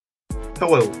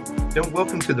Hello, and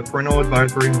welcome to the Parental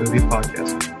Advisory Movie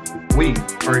Podcast. We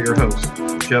are your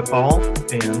hosts, Jeff Hall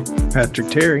and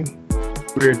Patrick Terry.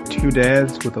 We're two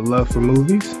dads with a love for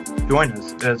movies, join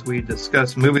us as we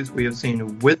discuss movies we have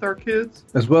seen with our kids,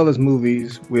 as well as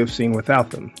movies we have seen without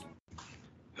them.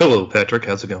 Hello, Patrick.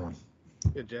 How's it going?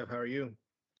 Good, Jeff. How are you?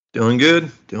 Doing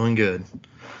good. Doing good.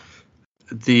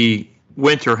 The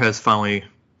winter has finally...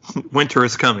 Winter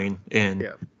is coming, and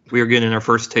we are getting our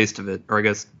first taste of it, or I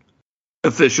guess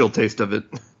official taste of it.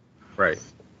 Right.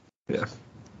 Yeah.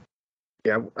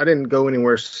 Yeah, I didn't go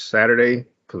anywhere Saturday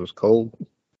because it was cold.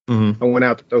 Mm-hmm. I went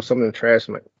out to throw something in the trash.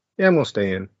 I'm like, I'm going to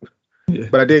stay in. Yeah.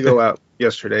 But I did go out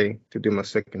yesterday to do my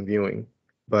second viewing.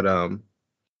 But,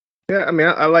 yeah, I mean,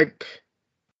 I like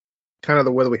kind of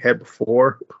the weather we had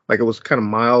before. Like, it was kind of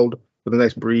mild with a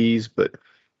nice breeze, but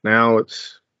now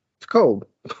it's cold.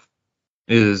 It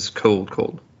is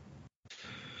cold.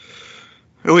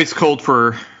 At least cold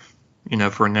for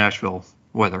Nashville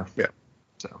weather. Yeah.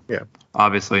 So, yeah.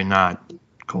 Obviously not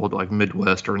cold like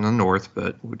Midwest or in the North,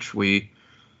 but which we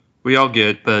all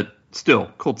get, but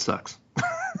still, cold sucks.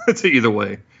 It's either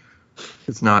way.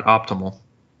 It's not optimal.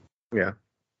 Yeah.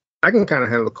 I can kind of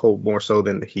handle the cold more so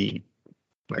than the heat.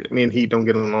 Like, me and heat don't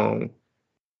get along.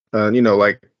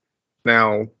 Like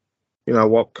now, I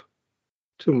walk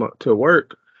to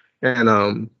work, and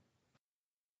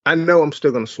I know I'm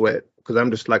still gonna sweat because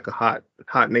I'm just like a hot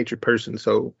natured person.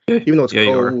 So even though it's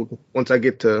cold, once I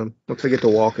get to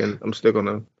walking, I'm still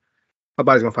my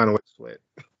body's gonna find a way to sweat.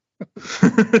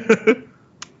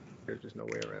 There's just no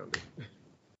way around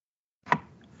it.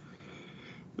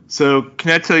 So,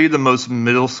 can I tell you the most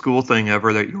middle school thing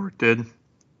ever that York did?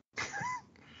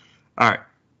 All right.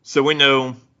 So we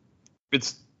know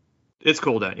it's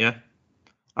cold out, yeah?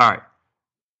 All right.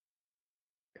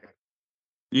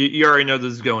 You already know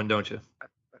this is going, don't you? I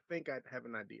think I have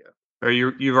an idea. Or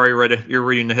you've already read it. You're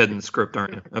reading ahead in the script,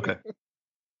 aren't you? Okay.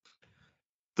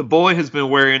 The boy has been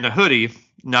wearing a hoodie,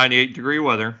 98-degree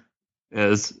weather,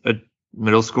 as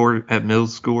middle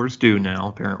schoolers do now,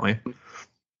 apparently.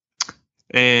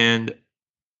 And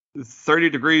 30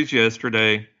 degrees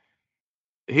yesterday.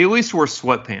 He at least wore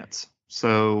sweatpants.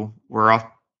 So we're off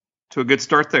to a good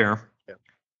start there. Yeah.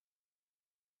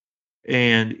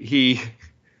 And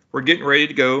we're getting ready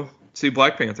to go see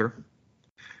Black Panther.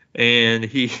 And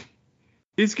he's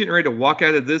getting ready to walk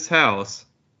out of this house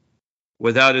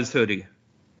without his hoodie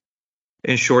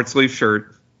and short sleeve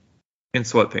shirt and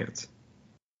sweatpants.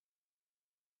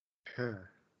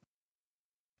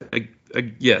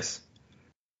 Yes.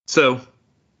 So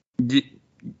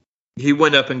he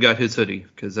went up and got his hoodie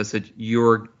because I said,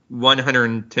 you're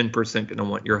 110% going to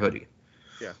want your hoodie.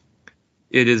 Yeah.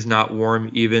 It is not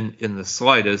warm even in the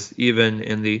slightest, even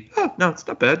in no, it's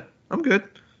not bad. I'm good.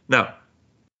 No.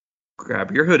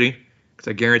 Grab your hoodie because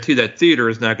I guarantee that theater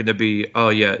is not going to be, oh,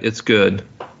 yeah, it's good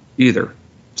either.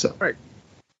 So. Right.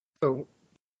 So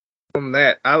from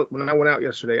that, when I went out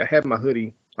yesterday, I had my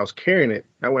hoodie. I was carrying it.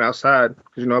 I went outside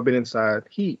because, I've been inside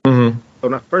heat. Mm-hmm. So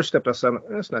when I first stepped outside, I'm like,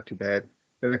 that's not too bad.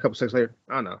 Then a couple seconds later,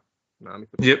 oh, no. Let me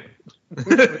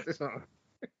put this on.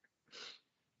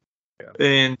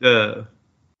 Yeah.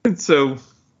 And so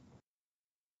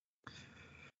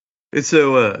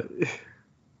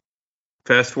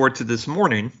fast forward to this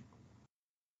morning,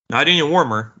 not any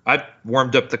warmer. I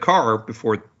warmed up the car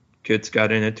before kids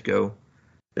got in it to go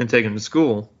and take them to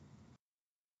school.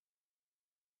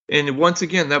 And once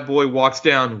again, that boy walks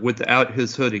down without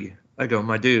his hoodie. I go,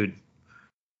 my dude,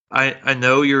 I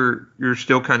know you're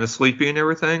still kind of sleepy and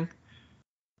everything,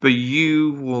 but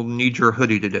you will need your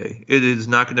hoodie today. It is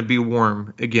not going to be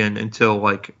warm again until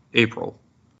like April,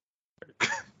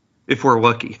 if we're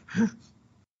lucky.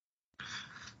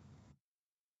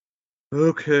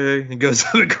 Okay, and goes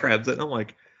up and grabs it. And I'm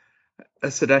like, I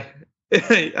said,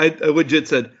 I legit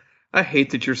said, I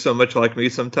hate that you're so much like me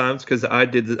sometimes because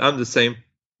I'm the same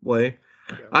way.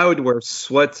 Yeah. I would wear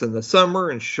sweats in the summer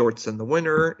and shorts in the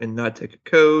winter and not take a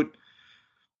coat.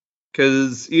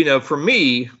 Because, for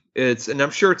me, and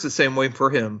I'm sure it's the same way for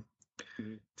him.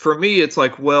 Mm-hmm. For me, it's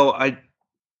like, well,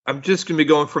 I'm just going to be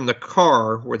going from the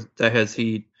car that has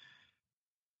heat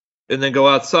and then go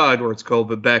outside where it's cold,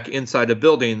 but back inside a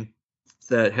building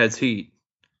that has heat.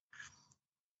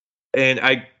 And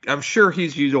I'm sure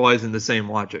he's utilizing the same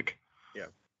logic. Yeah.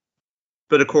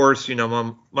 But of course,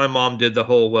 my mom did the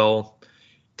whole, well,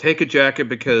 take a jacket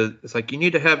because it's like, you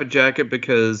need to have a jacket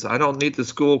because I don't need the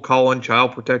school calling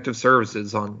Child Protective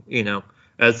Services on,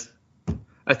 as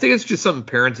I think it's just something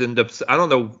parents end up, I don't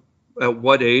know at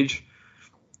what age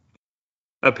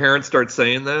a parent starts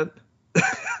saying that.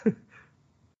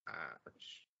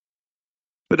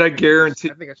 But I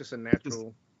guarantee. I think it's just a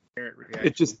natural parent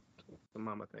reaction. the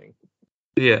mama thing.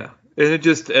 Yeah, and it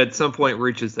just at some point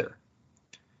reaches there.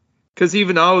 Because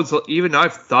even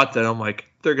I've thought that I'm like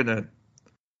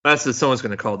I said someone's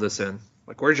gonna call this in.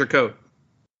 Like, where's your coat?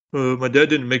 My dad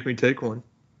didn't make me take one.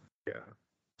 Yeah.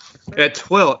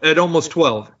 At almost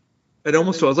 12. At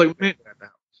almost 12. I was like, man,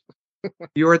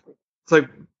 it's like,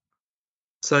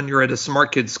 son, you're at a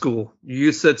smart kid school.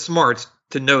 You said smart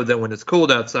to know that when it's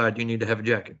cold outside, you need to have a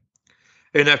jacket.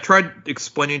 And I've tried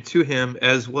explaining to him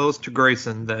as well as to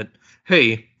Grayson that,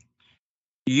 hey,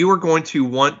 you are going to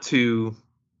want to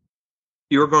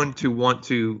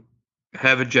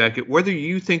have a jacket, whether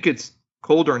you think it's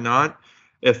cold or not.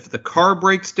 If the car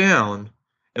breaks down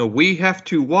and we have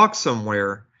to walk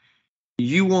somewhere,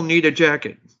 you will need a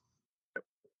jacket.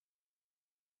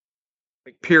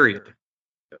 Period.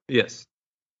 Yes.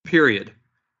 Period.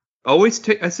 I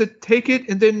said, take it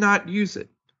and then not use it.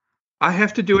 I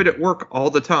have to do it at work all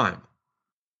the time.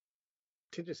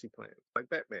 Contingency plan, like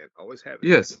Batman, always have it.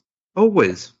 Yes.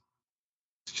 Always.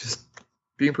 It's just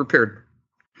being prepared.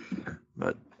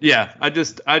 But yeah, I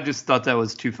just thought that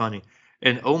was too funny.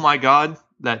 And oh my God,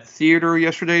 that theater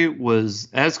yesterday was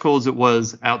as cold as it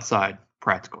was outside,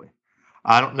 practically.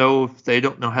 I don't know if they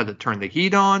don't know how to turn the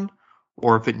heat on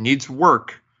or if it needs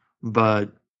work,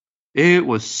 but it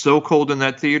was so cold in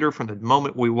that theater from the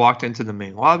moment we walked into the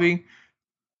main lobby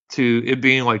to it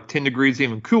being like 10 degrees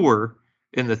even cooler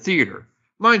in the theater.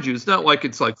 Mind you, it's not like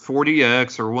it's like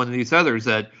 40X or one of these others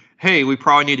that, hey, we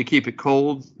probably need to keep it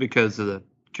cold because of the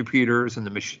computers and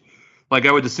the machine. Like,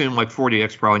 I would assume like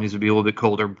 40X probably needs to be a little bit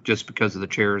colder just because of the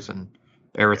chairs and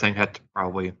everything had to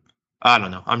probably, I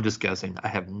don't know. I'm just guessing. I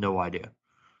have no idea.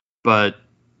 But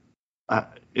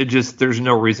there's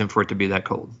no reason for it to be that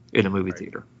cold in a movie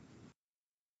theater.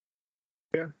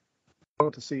 Yeah. I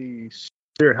want to see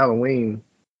Spirit Halloween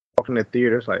walking in that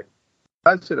theater. It's like,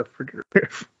 I'd sit up for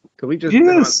because we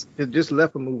just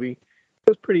left a movie. It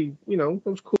was pretty, it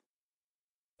was cool.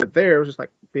 But there, it was just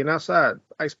like being outside,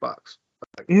 icebox.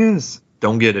 Like, yes.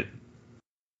 Don't get it.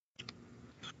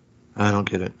 I don't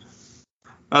get it.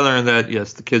 Other than that,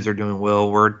 yes, the kids are doing well.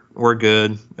 We're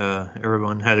good.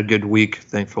 Everyone had a good week,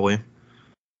 thankfully.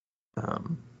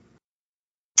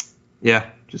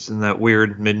 Yeah, just in that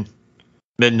weird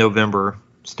mid-November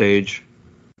stage.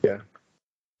 Yeah.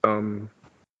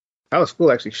 Our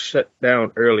school actually shut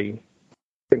down early. I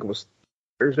think it was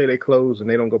Thursday they closed, and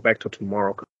they don't go back till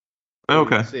tomorrow.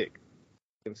 Okay. Sick.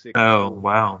 Oh,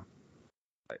 wow.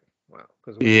 Like, wow.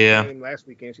 Because last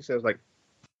weekend, she says like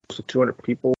close to 200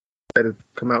 people that had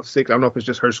come out sick. I don't know if it's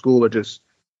just her school or just.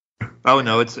 Oh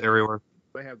no, it's everywhere.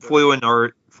 Flu and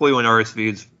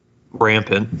RSV is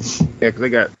rampant. Yeah, because they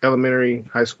got elementary,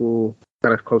 high school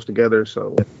kind of close together.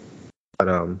 So, but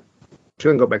she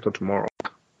doesn't go back till tomorrow.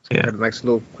 So had a nice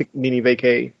little quick mini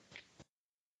vacay.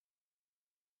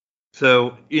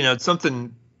 So it's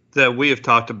something that we have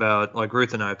talked about, like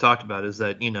Ruth and I have talked about, is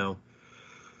that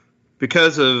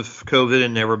because of COVID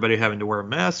and everybody having to wear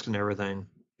masks and everything,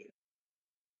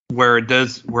 where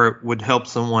it would help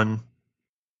someone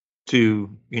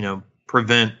to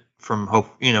hopefully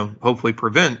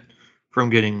prevent from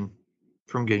getting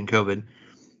COVID.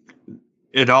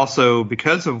 It also,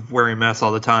 because of wearing masks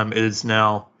all the time, it is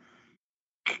now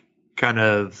kind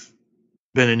of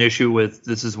been an issue with.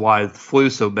 This is why the flu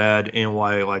is so bad and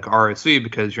why like RSV,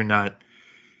 because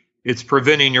it's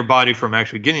preventing your body from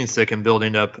actually getting sick and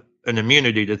building up an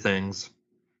immunity to things.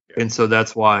 Yeah. And so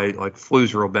that's why like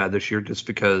flu's real bad this year, just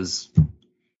because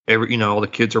all the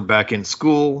kids are back in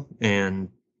school and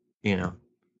the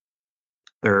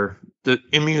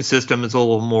immune system is a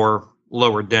little more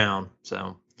lowered down.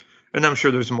 So, and I'm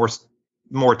sure there's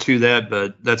more to that,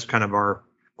 but that's kind of our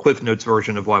Cliff Notes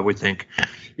version of why we think,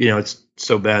 it's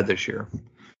so bad this year.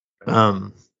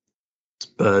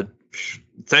 But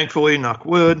thankfully, knock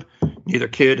wood, neither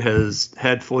kid has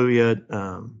had flu yet.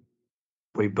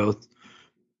 They both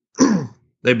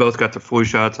got the flu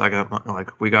shots.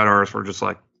 We got ours. We're just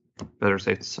like, better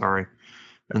safe than sorry.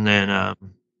 And then,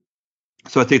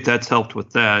 so I think that's helped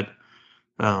with that.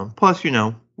 Plus,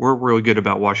 we're really good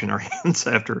about washing our hands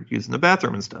after using the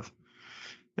bathroom and stuff.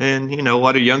 And a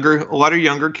lot of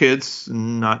younger kids,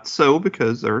 not so,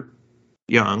 because they're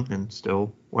young and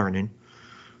still learning.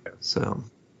 So,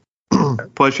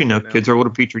 plus, kids are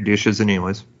little petri dishes,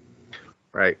 anyways.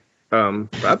 Right.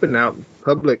 I've been out in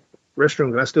public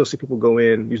restrooms and I still see people go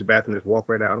in, use the bathroom, just walk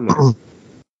right out. I'm like,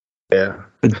 yeah.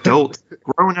 Adults,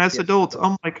 grown ass adults.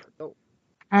 I'm like,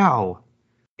 how?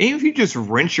 Even if you just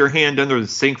rinse your hand under the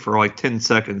sink for like 10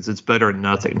 seconds, it's better than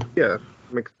nothing. Yeah.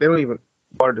 They don't even.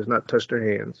 Water does not touch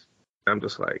their hands. I'm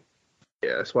just like,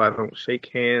 yeah, that's why I don't shake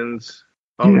hands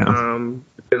all the time.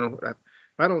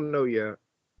 I don't know yet.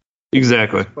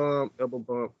 Exactly. Bump, double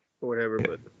bump, or whatever.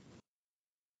 Yeah.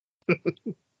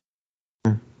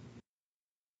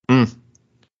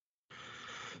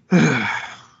 But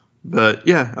But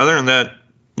yeah, other than that,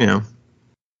 you know,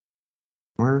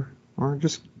 we're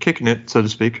just kicking it, so to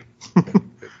speak.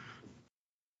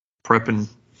 prepping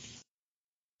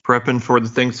for the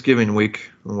Thanksgiving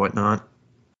week and whatnot.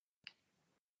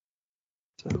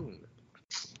 So,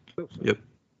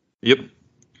 yep.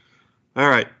 All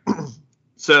right.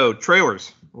 So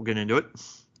trailers, we'll get into it.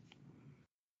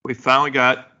 We finally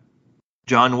got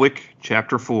John Wick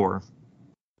Chapter 4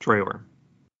 trailer.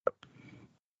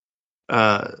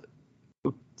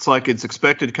 It's like it's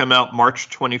expected to come out March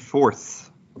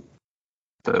 24th.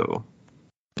 So,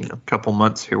 a couple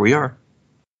months, here we are.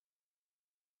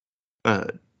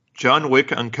 John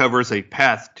Wick uncovers a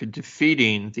path to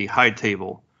defeating the High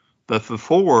Table, but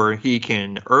before he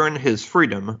can earn his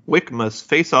freedom, Wick must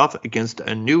face off against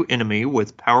a new enemy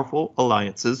with powerful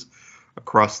alliances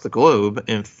across the globe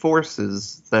and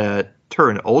forces that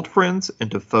turn old friends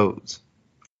into foes.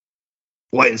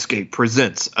 Lionsgate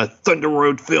presents a Thunder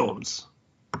Road Films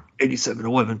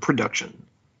 8711 production,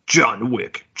 John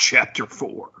Wick Chapter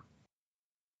 4.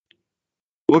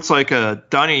 Looks like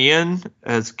Donnie Yen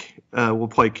will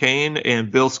play Kane,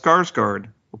 and Bill Skarsgård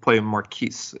will play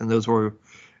Marquise, and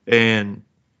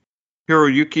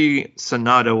Hiroyuki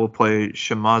Sanada will play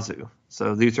Shimazu.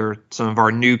 So these are some of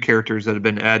our new characters that have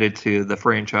been added to the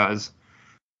franchise.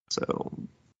 So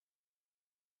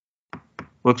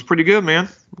looks pretty good, man.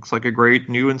 Looks like a great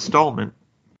new installment.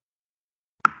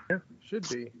 Yeah, should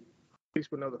be. At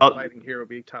least we know the fighting here will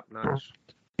be top notch.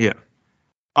 Yeah.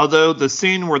 Although the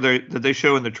scene where they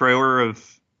show in the trailer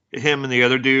of him and the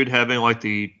other dude having like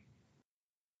the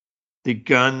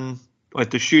gun,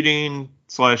 like the shooting /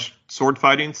 sword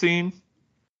fighting scene,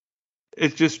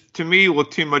 it just, to me,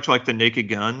 looked too much like the Naked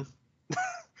Gun.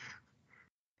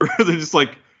 They're just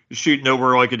like shooting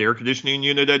over like an air conditioning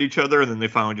unit at each other, and then they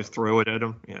finally just throw it at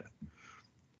him. Yeah,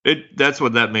 that's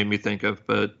what that made me think of.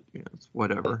 But it's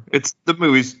whatever. It's the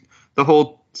movies. The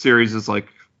whole series is like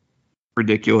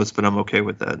ridiculous, but I'm okay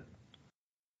with that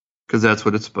because that's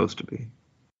what it's supposed to be.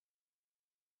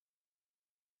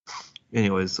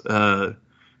 Anyways,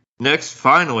 next,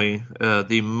 finally,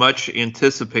 the much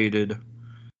anticipated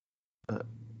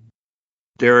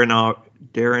Darren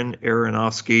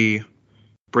Aronofsky,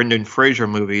 Brendan Fraser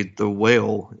movie, The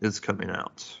Whale, is coming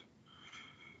out.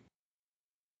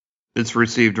 It's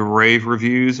received rave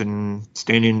reviews and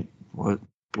standing a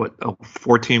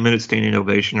 14-minute standing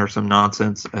ovation or some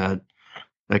nonsense at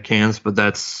Cannes, but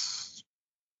that's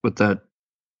what that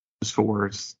is for.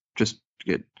 It's just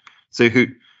to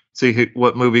see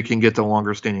what movie can get the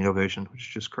longer standing ovation, which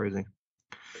is just crazy.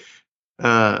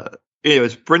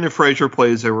 Anyways, Brendan Fraser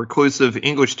plays a reclusive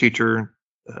English teacher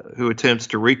who attempts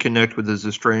to reconnect with his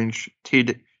estranged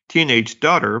teenage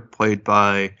daughter, played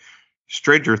by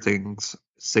Stranger Things'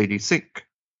 Sadie Sink.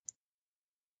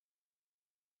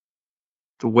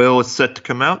 The Whale is set to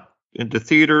come out into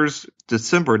theaters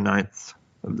December 9th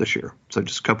of this year, so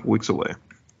just a couple weeks away.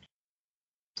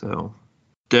 So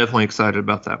definitely excited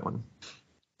about that one,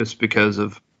 just because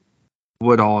of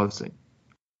what all I've seen.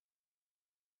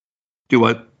 Do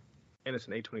what? And it's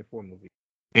an A24 movie.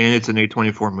 And it's an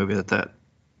A24 movie at that.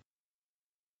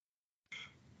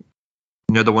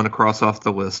 Another one to cross off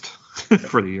the list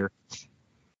for the year.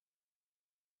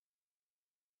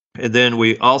 And then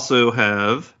we also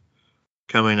have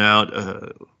coming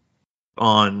out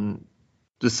on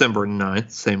December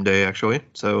 9th, same day actually.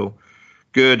 So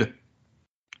good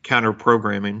counter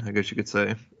programming, I guess you could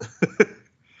say,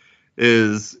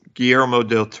 is Guillermo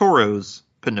del Toro's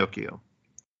Pinocchio.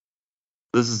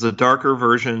 This is a darker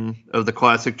version of the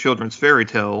classic children's fairy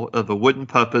tale of a wooden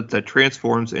puppet that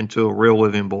transforms into a real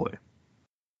living boy.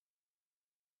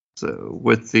 So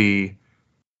with the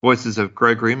voices of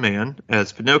Gregory Mann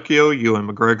as Pinocchio, Ewan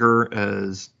McGregor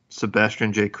as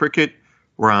Sebastian J. Cricket,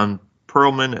 Ron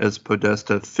Perlman as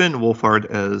Podesta, Finn Wolfhard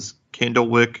as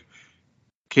Candlewick,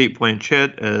 Kate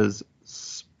Blanchett as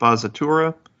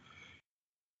Spazzatura,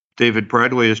 David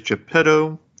Bradley as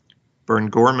Geppetto, Vern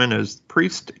Gorman as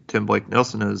Priest, Tim Blake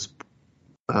Nelson as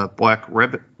Black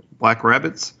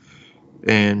Rabbits,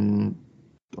 and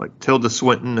like Tilda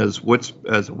Swinton as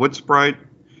Wood Sprite,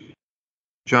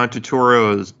 John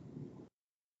Turturro as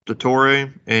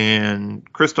Dottore,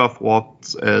 and Christoph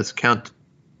Waltz as Count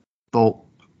Thulp.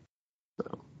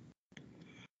 So,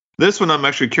 this one I'm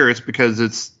actually curious because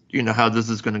it's how this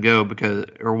is going to go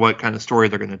or what kind of story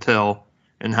they're going to tell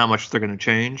and how much they're going to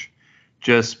change.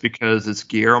 Just because it's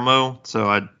Guillermo,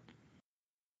 so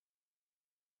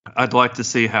I'd like to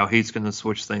see how he's going to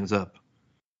switch things up.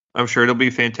 I'm sure it'll be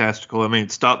fantastical. I mean,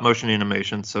 it's stop motion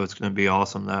animation, so it's going to be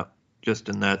awesome just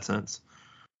in that sense.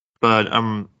 But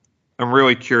I'm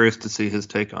really curious to see his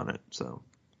take on it. So,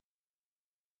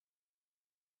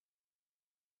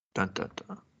 dun, dun,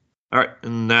 dun. All right,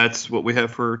 and that's what we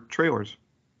have for trailers.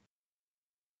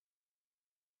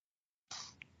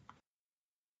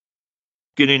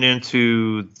 Getting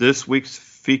into this week's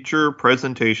feature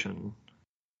presentation,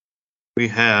 we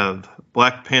have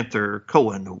Black Panther: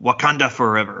 Wakanda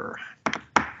Forever.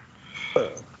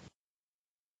 All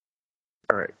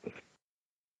right.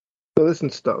 So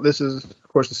this is, of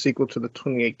course, the sequel to the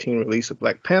 2018 release of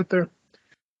Black Panther.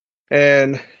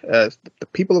 And the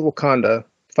people of Wakanda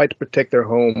fight to protect their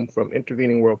home from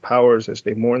intervening world powers as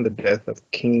they mourn the death of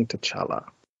King T'Challa.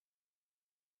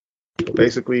 So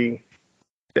basically,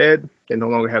 dead. They no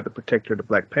longer have the protector, the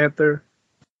Black Panther.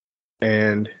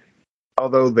 And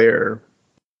although they're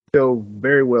still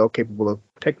very well capable of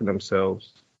protecting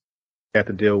themselves, they have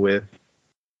to deal with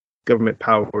government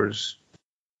powers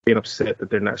being upset that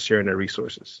they're not sharing their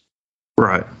resources.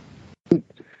 Right. Pretty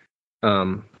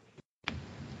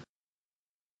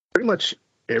much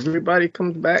everybody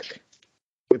comes back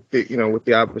with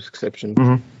the obvious exception.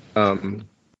 Mm-hmm.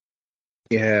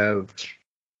 You have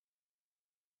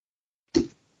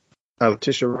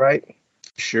Letitia Wright,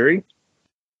 Shuri,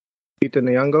 Lupita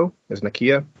Nyong'o as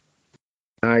Nakia,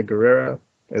 Nai Guerrera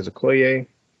as Okoye,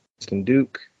 Kristen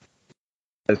Duke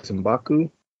as M'Baku,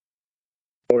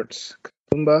 Lawrence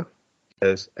Kasumba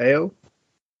as Ao,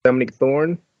 Dominic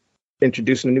Thorne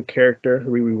introducing a new character,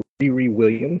 Riri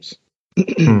Williams,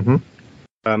 Mm-hmm.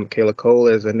 Kayla Cole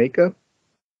as Aneka,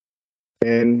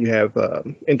 and you have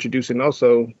introducing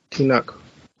also Tinoch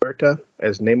Huerta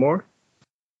as Namor,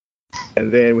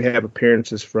 and then we have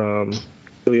appearances from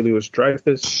Julia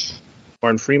Louis-Dreyfus,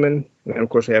 Martin Freeman, and of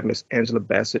course we have Miss Angela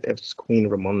Bassett as Queen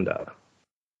Ramonda.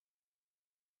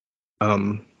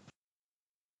 I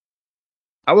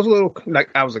was a little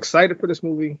I was excited for this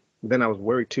movie, but then I was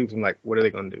worried too. I'm like, what are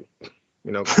they gonna do?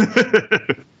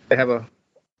 They have a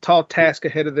tall task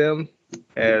ahead of them,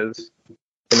 as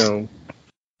Chadwick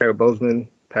Boseman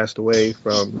passed away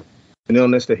from an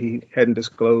illness that he hadn't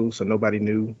disclosed, so nobody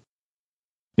knew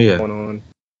what was going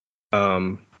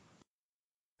on.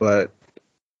 But I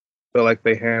feel like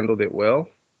they handled it well.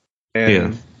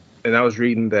 And I was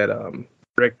reading that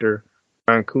director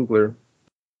Ryan Coogler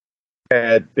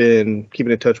had been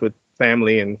keeping in touch with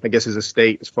family and I guess his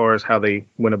estate as far as how they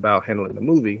went about handling the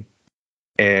movie.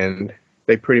 And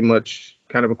they pretty much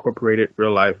kind of incorporated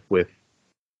real life with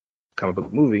comic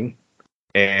book movie.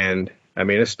 And I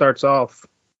mean, it starts off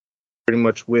pretty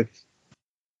much with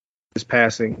his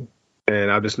passing. And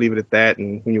I'll just leave it at that.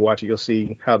 And when you watch it, you'll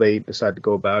see how they decide to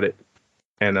go about it.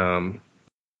 And,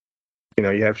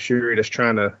 you have Shuri that's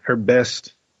trying her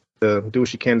best to do what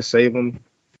she can to save him.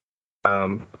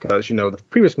 Because, the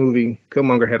previous movie,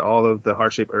 Killmonger had all of the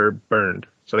heart-shaped herb burned.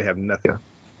 So they have nothing.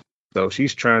 So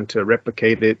she's trying to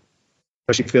replicate it.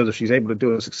 But she feels if she's able to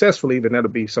do it successfully, then that'll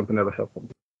be something that'll help them.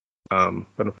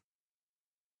 But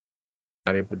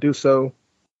not able to do so.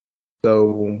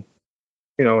 So,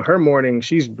 her mourning,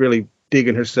 she's really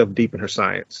digging herself deep in her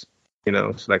science.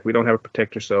 It's like we don't have a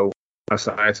protector, so our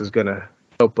science is going to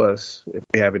help us if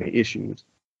we have any issues.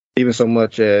 Even so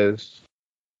much as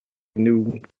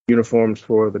new uniforms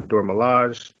for the Dora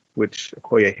Milaje, which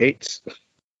Okoye hates.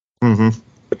 Mm-hmm.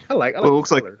 I like it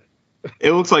looks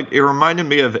like it reminded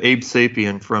me of Abe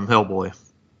Sapien from Hellboy.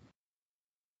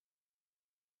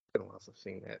 I don't also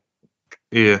seen that.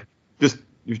 Yeah, just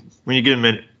when you get a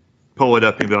minute, pull it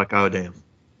up and be like, oh damn.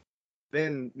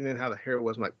 Then how the hair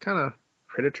was like kind of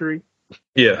predatory.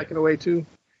 Yeah, like in a way too.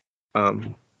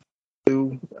 Blue's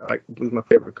my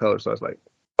favorite color, so I was like,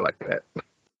 I like that.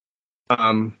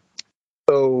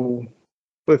 So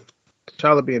with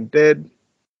T'Challa being dead,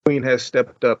 Queen has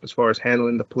stepped up as far as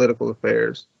handling the political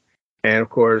affairs. And of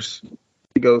course,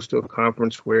 she goes to a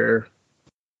conference where,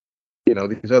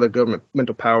 these other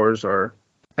governmental powers are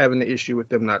having the issue with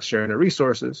them not sharing their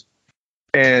resources.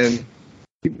 And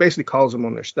he basically calls them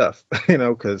on their stuff,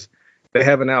 because they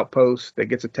have an outpost that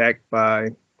gets attacked by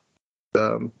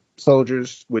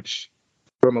soldiers, which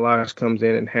Dora Milaje comes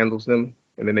in and handles them.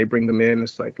 And then they bring them in.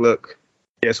 It's like, look,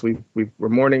 yes, we're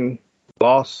mourning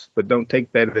loss, but don't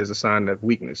take that as a sign of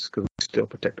weakness because we still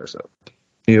protect ourselves.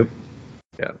 Yep.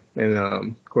 Yeah. And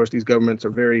of course, these governments are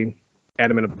very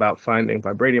adamant about finding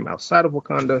vibranium outside of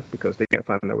Wakanda because they can't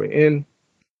find their way in.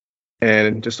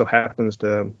 And it just so happens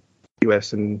the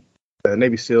U.S. and the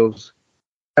Navy SEALs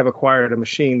have acquired a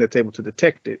machine that's able to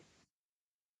detect it.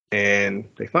 And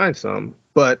they find some,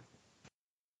 but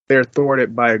they're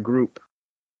thwarted by a group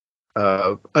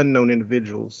of unknown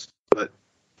individuals. But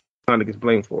Wanda gets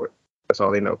blamed for it. That's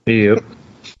all they know. Yep.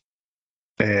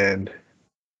 And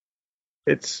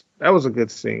that was a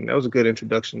good scene. That was a good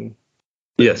introduction.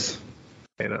 Yes.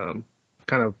 And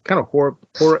kind of horror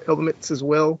elements as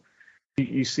well.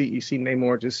 You see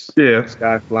Namor just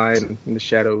sky flying in the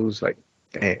shadows, like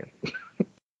damn.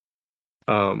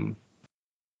 But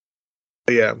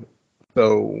yeah.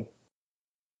 So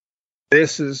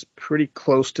this is pretty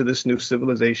close to this new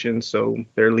civilization. So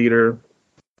their leader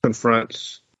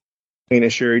confronts Queen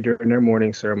and Shuri during their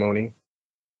morning ceremony.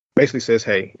 Basically says,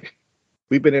 "Hey,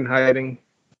 we've been in hiding,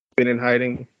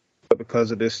 but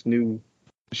because of this new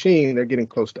machine, they're getting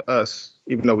close to us.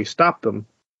 Even though we stopped them,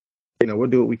 we'll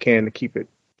do what we can to keep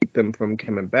them from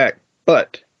coming back.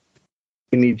 But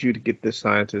we need you to get this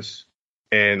scientist,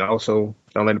 and also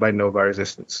don't let anybody know of our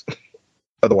existence.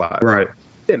 Otherwise, right,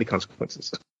 deadly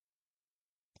consequences."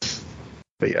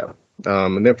 But yeah,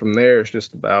 and then from there, it's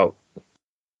just about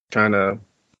trying to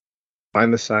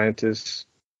find the scientists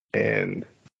and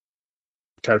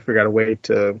try to figure out a way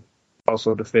to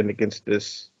also defend against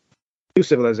this new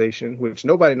civilization, which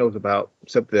nobody knows about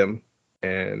except them.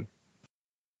 And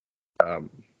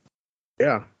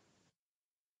yeah,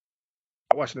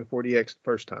 I watched it in 4DX the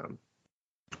first time.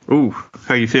 Ooh,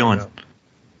 how you feeling?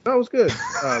 No, it was good.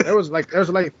 There was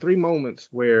like 3 moments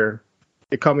where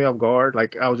it caught me off guard.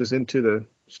 Like I was just into the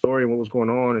story and what was going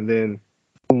on, and then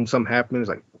boom, something happened. It's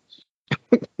like,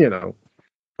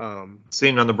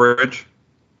 Scene on the bridge.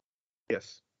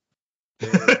 Yes.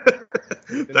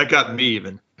 That got me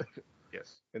even.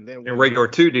 Yes. And then in regular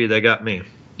 2D, they got me.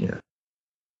 Yeah.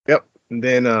 Yep. And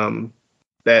then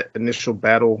that initial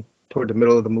battle toward the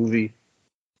middle of the movie,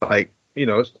 like,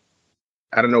 it's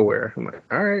out of nowhere. I'm like,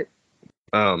 all right.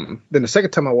 Then the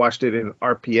second time I watched it in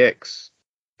RPX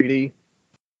 3D,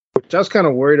 which I was kind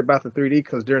of worried about the 3D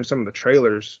because during some of the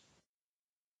trailers,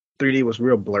 3D was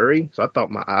real blurry. So I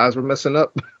thought my eyes were messing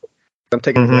up. I'm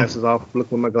taking the glasses off,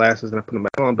 looking with my glasses, and I put them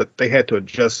back on. But they had to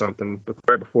adjust something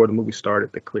right before the movie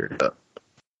started. They cleared it up.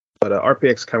 But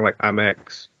RPX is kind of like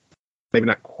IMAX, maybe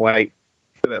not quite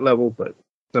to that level, but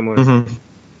similar.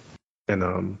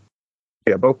 And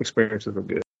yeah, both experiences were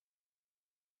good.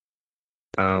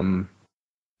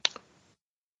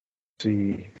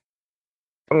 See,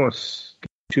 I don't want to give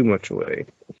too much away,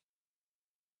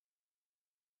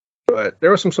 but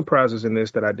there were some surprises in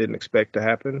this that I didn't expect to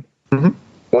happen.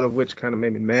 One of which kind of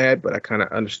made me mad, but I kind of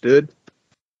understood.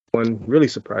 One really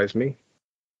surprised me,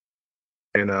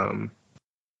 and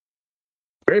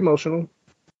very emotional.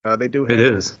 They do have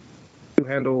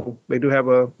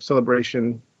a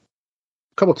celebration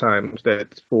a couple times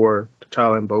that's for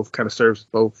T'Challa, and both kind of serves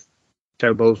both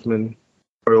Chadwick Boseman,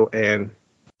 Earl, and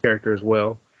character as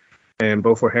well, and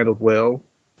both were handled well.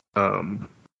 Yeah,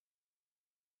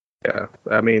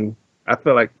 I mean, I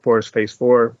feel like for his Phase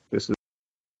 4, this is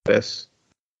the best.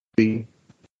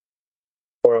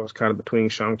 Or I was kind of between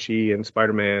Shang-Chi and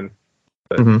Spider-Man.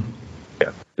 But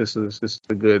yeah, this is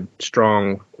a good,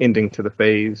 strong ending to the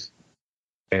phase.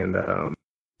 And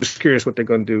just curious what they're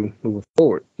going to do moving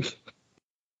forward.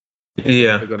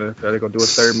 Yeah. Are they going to do a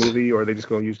third movie, or are they just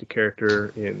going to use the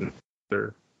character in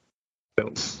their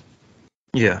films?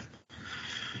 Yeah.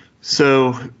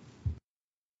 So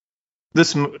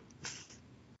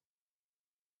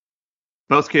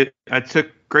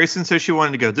Grayson says she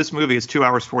wanted to go. This movie is 2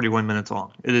 hours 41 minutes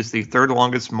long. It is the third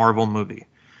longest Marvel movie,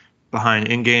 behind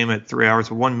Endgame at 3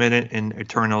 hours 1 minute and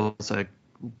Eternals at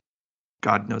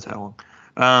God knows how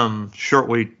long.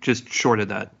 Shorted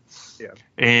that. Yeah.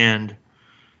 And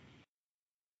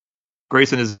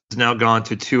Grayson has now gone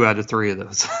to 2 out of 3 of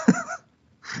those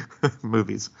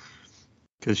movies,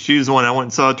 because she's the one I went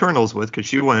and saw Eternals with because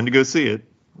she wanted to go see it.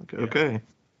 Okay.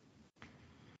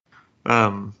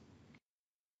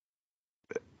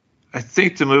 I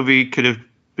think the movie could have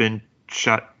been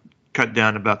cut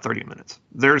down about 30 minutes.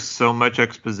 There's so much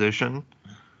exposition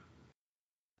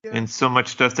and so much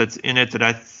stuff that's in it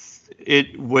that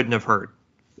it wouldn't have hurt.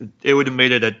 It would have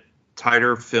made it a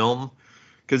tighter film,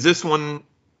 because this one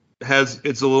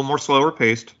it's a little more slower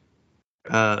paced.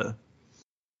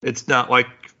 It's not like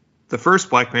the first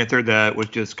Black Panther that was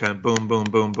just kind of boom, boom,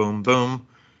 boom, boom, boom,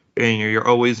 and you're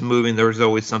always moving. There's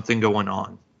always something going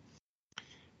on.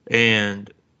 And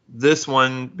this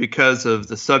one, because of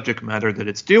the subject matter that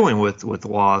it's dealing with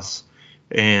loss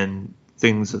and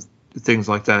things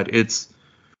like that,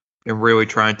 and really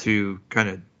trying to kind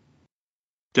of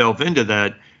delve into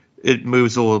that, it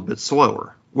moves a little bit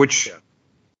slower, which,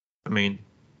 I mean,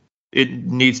 it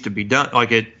needs to be done.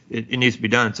 Like it needs to be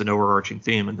done. It's an overarching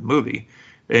theme in the movie,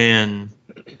 and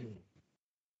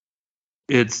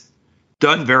it's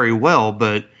done very well,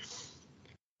 but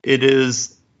it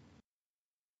is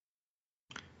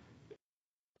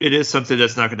it is something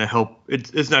that's not going to help.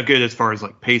 It's not good as far as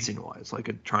like pacing wise,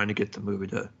 like trying to get the movie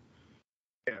to.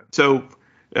 Yeah. So,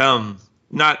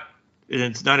 not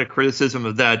it's not a criticism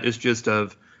of that. It's just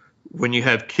of when you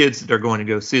have kids that are going to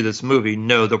go see this movie,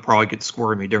 no, they'll probably get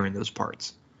squirmy during those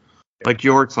parts. Yeah. Like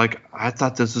York's like, I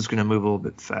thought this was going to move a little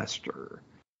bit faster,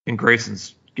 and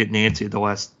Grayson's getting antsy the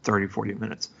last 30, 40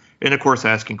 minutes, and of course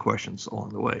asking questions along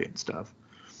the way and stuff.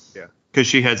 Yeah. Because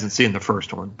she hasn't seen the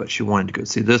first one, but she wanted to go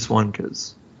see this one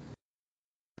because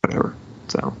whatever.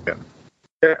 So yeah,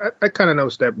 I kind of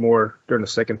noticed that more during the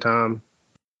second time.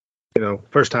 You know,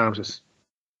 first time just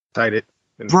cited.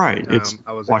 Right. It's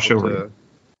I was wash able over. To,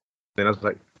 then I was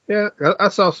like, yeah, I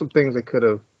saw some things that could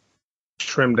have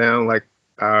trimmed down, like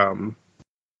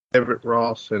Everett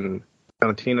Ross and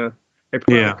Valentina. They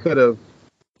probably could have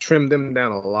trimmed them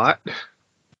down a lot.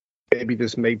 Maybe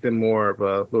just make them more of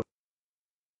a little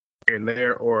here and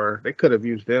there, or they could have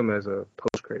used them as a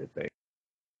post-credit thing.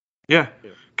 Yeah,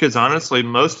 because honestly,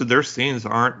 most of their scenes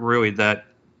aren't really that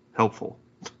helpful.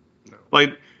 No.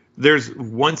 Like, there's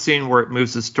one scene where it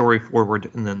moves the story forward,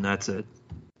 and then that's it.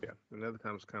 Yeah, another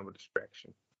time it's kind of a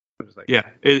distraction. It's like,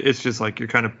 it's just like it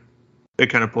kind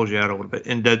of pulls you out a little bit,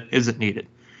 and that isn't needed.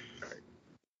 Right.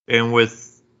 And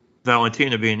with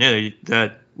Valentina being in it,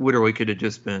 that literally could have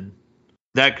just been,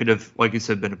 that could have, like you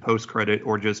said, been a post-credit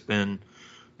or just been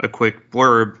a quick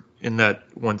blurb in that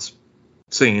one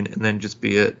scene, and then just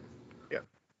be it. Yeah.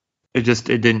 It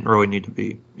didn't really need to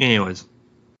be. Anyways,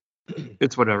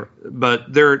 it's whatever. But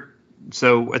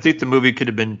so I think the movie could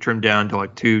have been trimmed down to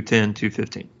like 210,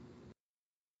 215.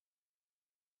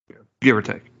 Yeah. Give or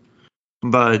take.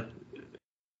 But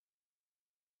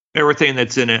everything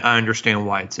that's in it, I understand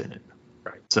why it's in it.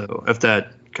 Right. So if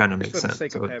that kind of makes sense. For the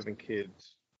sake of having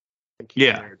kids and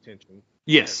keeping their attention.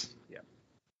 Yes. Yeah.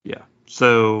 Yeah.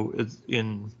 So it's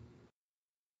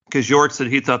because York said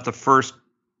he thought the first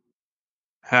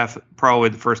half of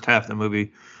the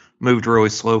movie moved really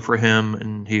slow for him,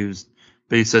 and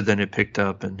but he said then it picked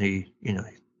up, and he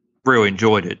really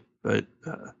enjoyed it. But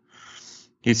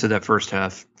he said that first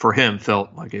half for him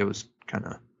felt like it was kind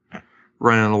of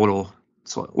running a little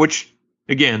slow, which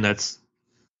again, that's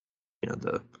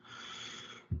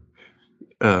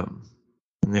and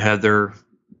they had their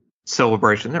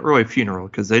celebration, not really a funeral,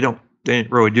 because they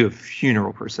didn't really do a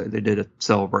funeral per se. They did a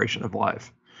celebration of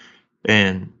life,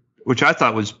 and which I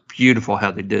thought was beautiful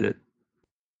how they did it.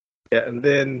 Yeah, and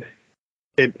then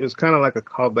it was kind of like a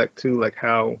callback to like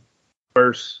how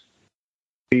first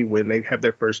when they have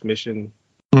their first mission,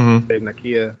 Dave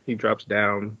Nakia, he drops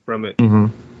down from it,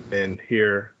 and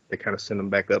here they kind of send him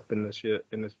back up in the shit.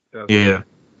 They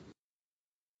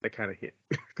kind of hit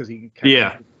because he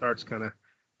starts kind of.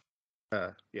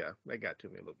 They got to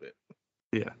me a little bit.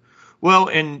 Yeah. Well,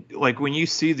 and like when you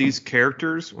see these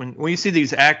characters, when you see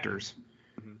these actors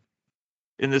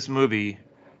in this movie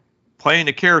playing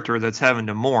a character that's having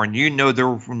to mourn,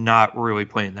 they're not really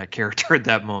playing that character at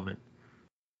that moment.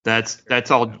 That's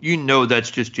all.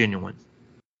 That's just genuine.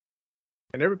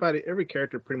 And every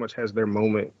character pretty much has their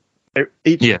moment.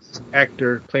 Each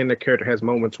actor playing their character has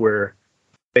moments where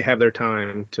they have their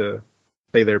time to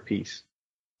say their piece.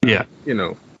 Yeah.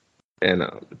 And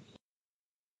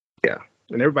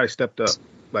and everybody stepped up.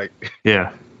 Like,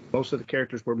 most of the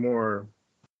characters were more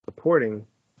supporting.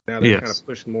 Now they're kind of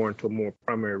pushed more into a more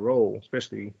primary role,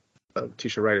 especially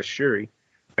Tisha Wright as Shuri.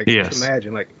 Like, just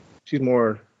imagine, like, she's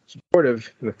more supportive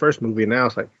in the first movie, and now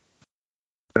it's like,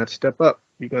 not step up.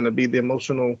 You're going to be the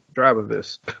emotional drive of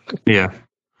this. Yeah.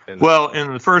 Well,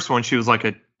 in the first one, she was like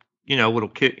a, little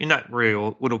kid. Not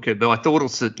really little kid, but like the little,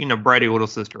 bratty little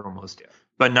sister almost. Yeah.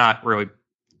 But not really.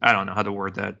 I don't know how to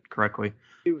word that correctly.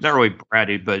 Not really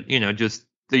bratty, but just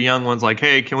the young one's like,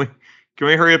 hey, can we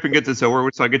hurry up and get this over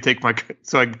with so I can take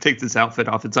this outfit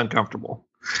off? It's uncomfortable.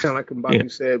 Kind of like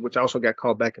Mbaku said, which also got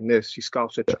called back in this. She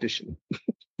scoffs at tradition.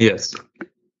 Yes.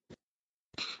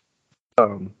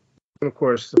 And of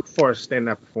course, as far as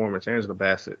standout performance, Angela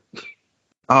Bassett.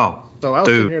 Oh, so I was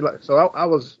sitting here I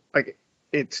was like,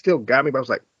 it still got me, but I was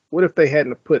like, what if they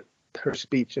hadn't put her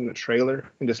speech in the trailer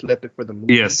and just left it for the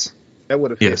movie? Yes. That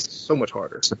would have hit so much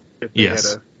harder. If they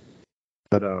had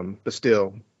but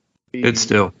still. It's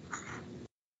still.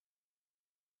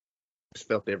 Just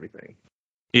felt everything.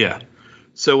 Yeah.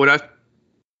 So what I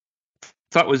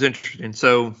thought was interesting,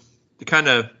 so to kind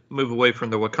of move away from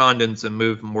the Wakandans and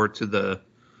move more to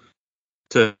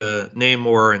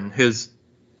Namor and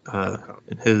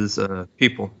his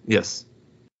people. Yes.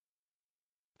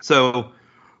 So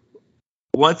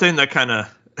one thing that kind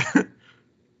of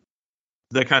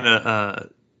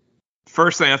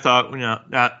first thing I thought,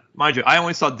 now mind you, I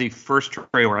only saw the first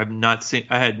trailer. I had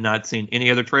not seen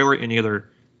any other trailer, any other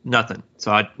nothing.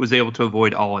 So I was able to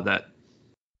avoid all of that.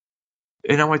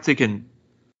 And I'm like thinking,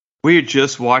 we had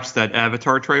just watched that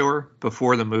Avatar trailer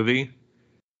before the movie.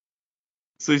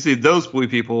 So you see those blue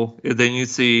people, and then you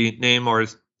see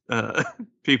Neymar's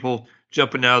people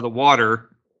jumping out of the water.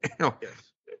 Yes.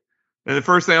 And the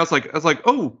first thing I was like,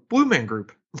 oh, Blue Man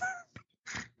Group.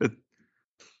 And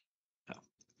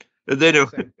then I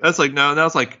was like, no. And I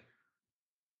was like,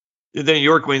 and then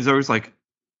York leans over, he's like,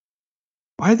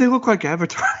 why do they look like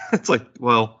Avatar? It's like,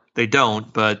 well, they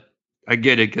don't, but I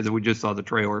get it because we just saw the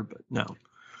trailer, but no.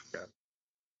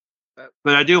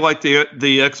 But I do like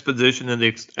the exposition and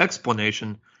the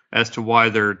explanation as to why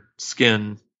their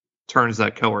skin turns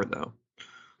that color, though.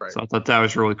 Right. So I thought that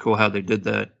was really cool how they did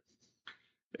that.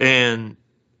 And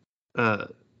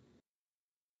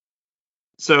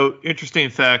so interesting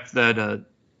fact that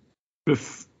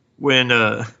when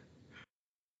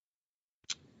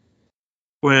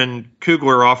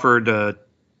Coogler offered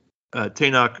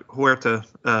Tenoch Huerta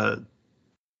the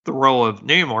role of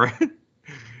Namor,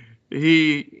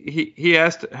 he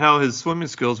asked how his swimming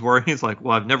skills were. He's like,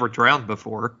 well, I've never drowned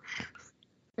before.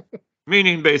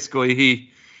 Meaning basically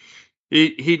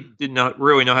he did not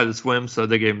really know how to swim, so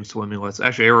they gave him swimming lessons.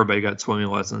 Actually, everybody got swimming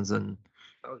lessons and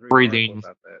breathing.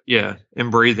 Yeah, and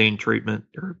breathing treatment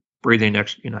or breathing,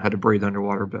 how to breathe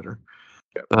underwater better.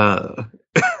 Yep.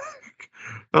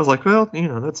 I was like, well,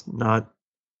 that's not.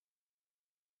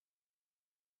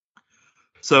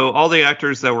 So all the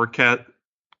actors that were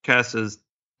cast as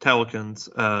Telecans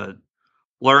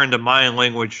learned a Mayan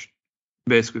language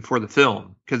basically for the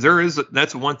film, because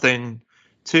that's one thing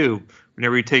too.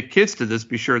 Whenever you take kids to this,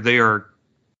 be sure they are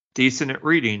decent at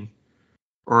reading,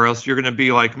 or else you're going to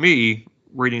be like me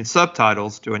reading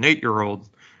subtitles to an 8-year-old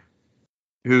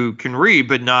who can read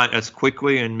but not as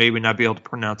quickly and maybe not be able to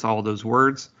pronounce all those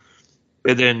words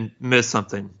and then miss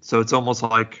something. So it's almost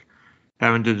like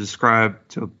having to describe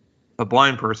to a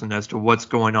blind person as to what's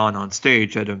going on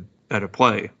stage at a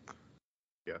play.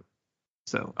 Yeah.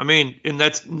 So, I mean, and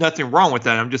that's nothing wrong with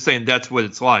that. I'm just saying that's what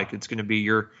it's like. It's going to be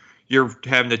you're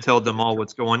having to tell them all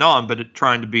what's going on, but not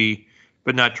trying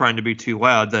to be too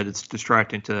loud that it's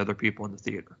distracting to other people in the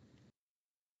theater.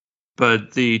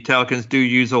 But the Telecans do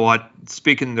use a lot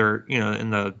speaking their, in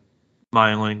the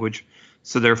Mayan language.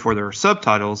 So therefore there are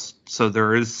subtitles. So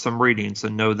there is some reading. So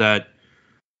know that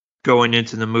going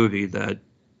into the movie that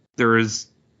there is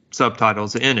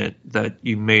subtitles in it that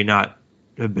you may not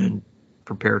have been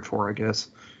prepared for, I guess,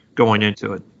 going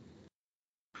into it.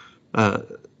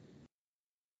 But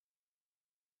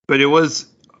it was,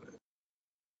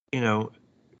 I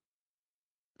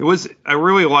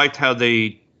really liked how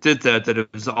they did that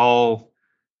it was all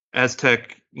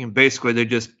Aztec. Basically they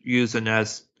just used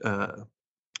that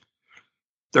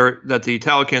the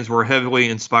Telecans were heavily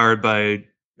inspired by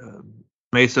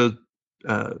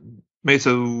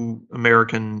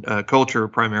Mesoamerican culture,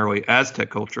 primarily Aztec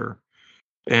culture,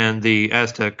 and the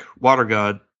Aztec water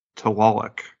god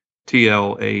Tlaloc,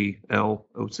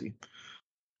 Tlaloc.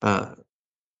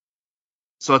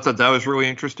 So I thought that was really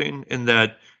interesting in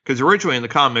that, because originally in the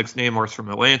comics, Namor's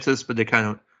from Atlantis, but they kind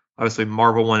of, obviously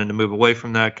Marvel wanted to move away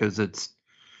from that because it's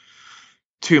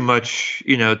too much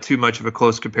of a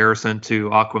close comparison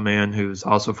to Aquaman, who's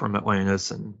also from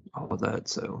Atlantis and all of that.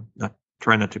 So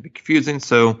try not to be confusing.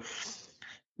 So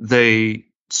they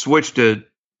switched it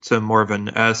to more of an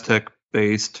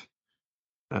Aztec-based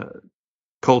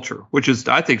culture, which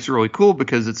I think is really cool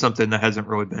because it's something that hasn't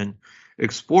really been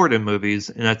explored in movies,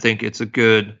 and I think it's a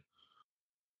good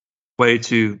way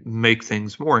to make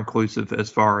things more inclusive as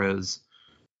far as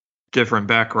different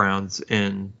backgrounds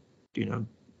in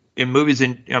movies,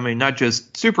 not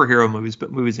just superhero movies,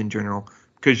 but movies in general,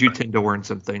 because you tend to learn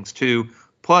some things too.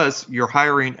 Plus, you're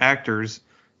hiring actors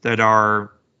that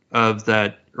are of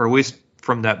that, or at least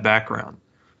from that background.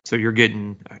 So you're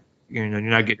getting, you're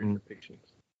not getting,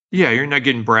 you're not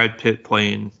getting Brad Pitt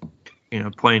playing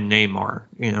Neymar.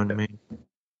 You know what I mean?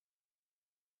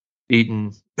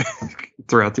 Eating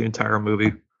throughout the entire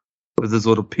movie with his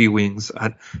little pea wings.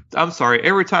 I'm sorry.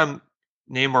 Every time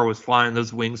Neymar was flying,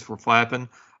 those wings were flapping.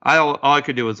 All I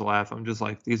could do was laugh. I'm just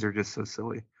like, these are just so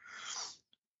silly.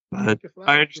 But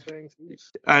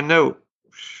I know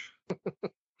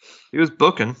he was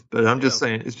booking, but I'm just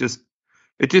saying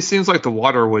it just seems like the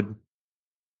water would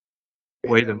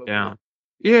weigh them down.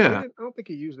 Yeah. I don't think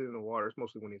he used it in the water. It's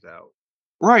mostly when he's out.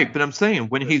 Right, but I'm saying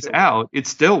when he's out, it's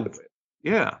still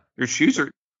your shoes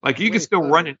are like you can still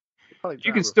run it.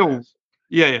 You can still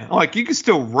like you can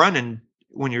still run in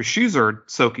when your shoes are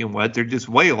soaking wet. They just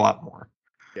weigh a lot more.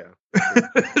 Yeah.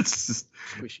 It's just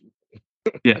squishy.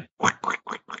 Yeah.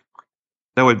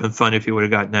 That would have been fun if he would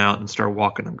have gotten out and started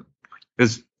walking.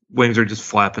 Because wings are just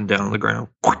flapping down on the ground.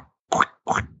 Hold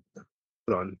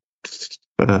on.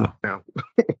 Now,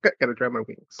 gotta dry my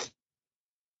wings.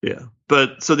 Yeah,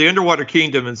 but so the Underwater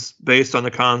Kingdom is based on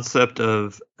the concept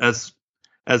of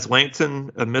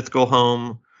Aztlan, a mythical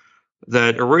home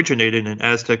that originated in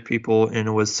Aztec people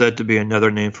and was said to be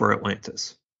another name for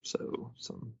Atlantis. So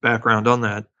some background on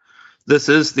that. This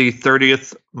is the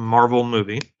 30th Marvel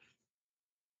movie.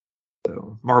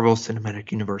 So Marvel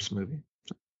Cinematic Universe movie.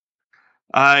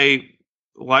 I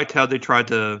liked how they tried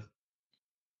to,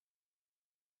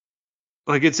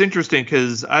 like, it's interesting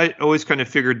because I always kind of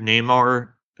figured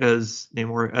Namor as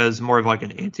more of like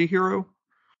an anti-hero.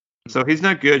 So he's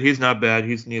not good, he's not bad,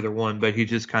 he's neither one, but he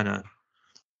just kind of,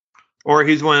 or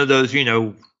he's one of those,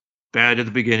 bad at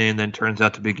the beginning and then turns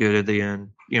out to be good at the end,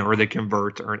 or they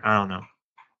convert, or I don't know.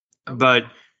 But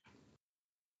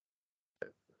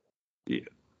yeah,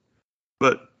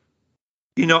 but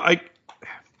I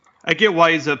get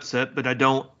why he's upset, but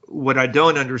what I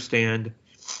don't understand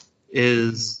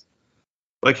is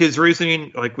like his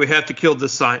reasoning, like we have to kill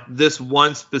this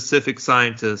one specific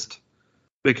scientist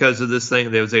because of this thing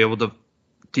that was able to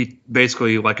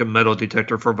basically like a metal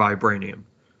detector for vibranium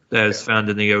that is found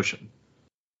in the ocean.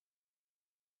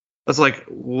 I was like,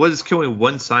 what is killing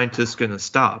one scientist going to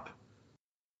stop?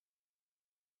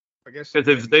 I guess if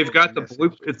they've got the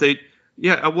if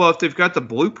they've got the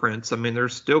blueprints, I mean, they're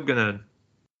still gonna,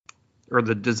 or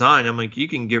the design. I'm like, you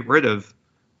can get rid of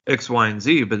X, Y, and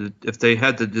Z, but if they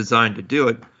had the design to do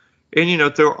it,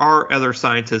 and there are other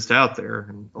scientists out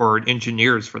there, or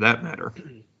engineers for that matter.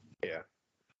 Yeah,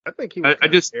 I think he was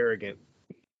just arrogant.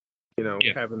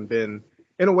 Having been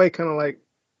in a way kind of like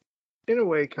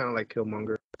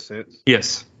Killmonger in a sense.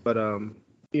 Yes, but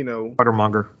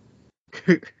Buttermonger.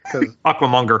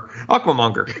 Aquamonger.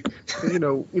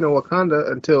 Wakanda,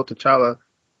 until T'Challa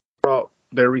brought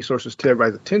their resources to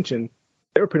everybody's attention,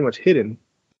 they were pretty much hidden.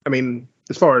 I mean,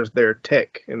 as far as their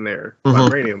tech and their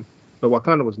vibranium, but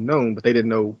Wakanda was known, but they didn't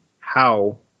know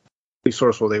how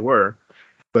resourceful they were.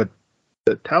 But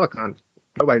the Talokan,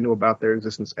 nobody knew about their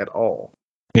existence at all.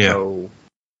 Yeah. So,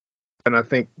 and I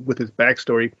think with his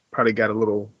backstory, probably got a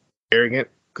little arrogant.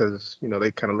 Because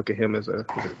they kind of look at him as a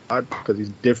god because he's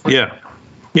different.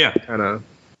 Yeah. Kind of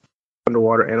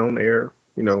underwater and on air.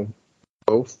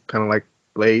 Both kind of like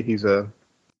Blade. He's a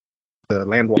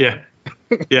land walker.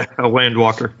 Yeah, a land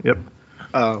walker. Yep.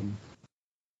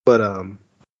 But I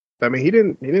mean, he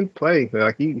didn't play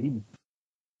like he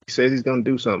says he's gonna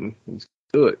do something. He's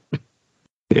gonna do it.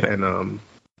 Yeah. And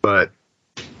but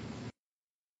I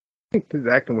think his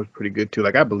acting was pretty good too.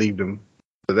 Like I believed him.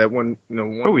 So that one,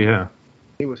 Oh yeah.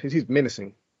 He's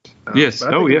menacing. Yes.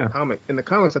 Oh yeah. In the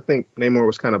comics, I think Namor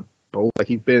was kind of both. Like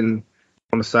he's been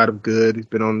on the side of good. He's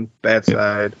been on the bad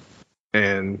side.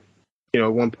 And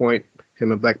at one point,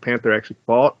 him and Black Panther actually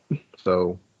fought.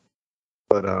 So,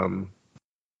 but at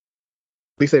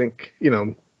least they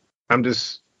didn't. I'm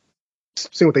just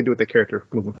seeing what they do with their character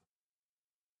moving.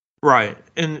 Right,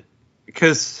 and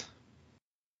because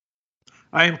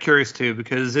I am curious too,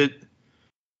 because I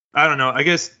don't know. I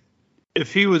guess.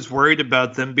 If he was worried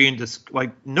about them being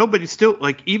like nobody still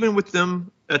like even with them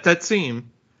at that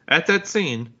scene,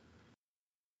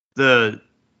 they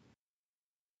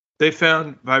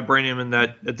found vibranium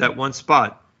at that one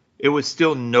spot. It was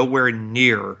still nowhere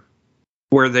near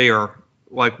where they are,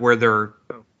 like where their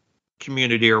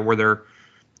community or where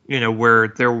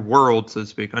their world, so to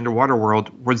speak, underwater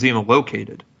world was even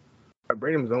located.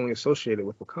 Vibranium is only associated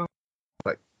with Wakanda.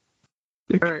 Like,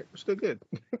 all right, we're still good.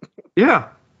 Yeah.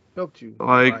 Helped you.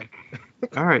 Like,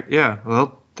 all right, yeah.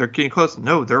 Well, they're getting close.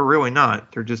 No, they're really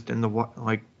not. They're just in the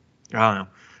like. I don't know.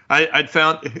 I'd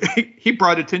found he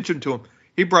brought attention to him.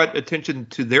 He brought attention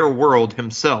to their world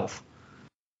himself.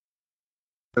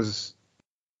 Because,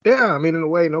 yeah, I mean, in a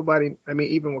way, nobody. I mean,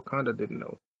 even Wakanda didn't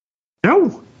know. No.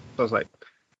 So I was like,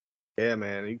 yeah,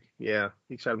 man.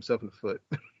 He shot himself in the foot.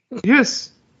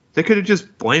 Yes, they could have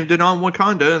just blamed it on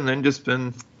Wakanda and then just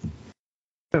been.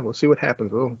 Yeah, we'll see what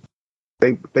happens.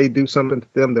 They do something to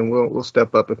them, then we'll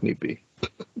step up if need be.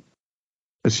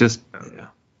 It's just, yeah.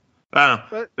 I don't know.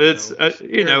 But, it's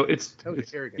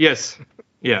it's arrogant. Yes,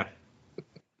 yeah.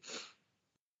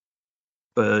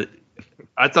 But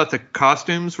I thought the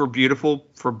costumes were beautiful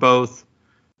for both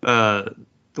the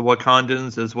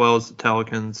Wakandans as well as the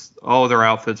Talokans. All of their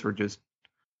outfits were just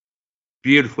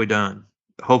beautifully done.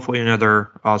 Hopefully,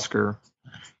 another Oscar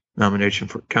nomination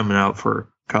coming out for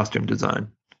costume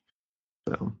design.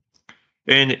 So.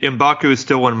 And M'Baku is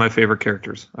still one of my favorite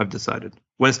characters, I've decided.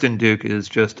 Winston Duke is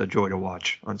just a joy to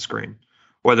watch on screen.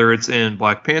 Whether it's in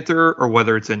Black Panther or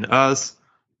whether it's in Us,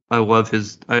 I love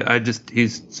he's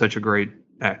such a great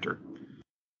actor.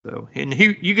 So, and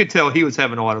you could tell he was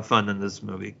having a lot of fun in this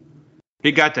movie.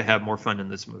 He got to have more fun in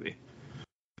this movie.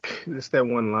 Just that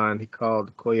one line he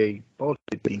called Okoye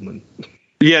bullshit demon.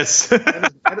 Yes.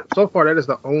 So far, that is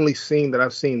the only scene that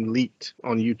I've seen leaked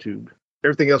on YouTube.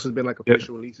 Everything else has been like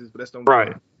official releases, but that's the only right.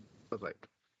 one. I was like,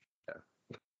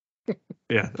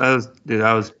 yeah,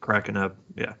 I was cracking up.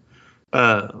 Yeah.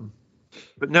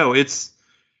 But no, this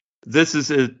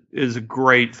is a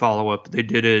great follow up. They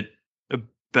did it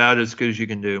about as good as you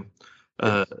can do.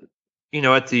 I'm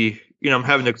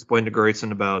having to explain to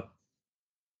Grayson about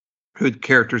who the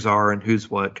characters are and who's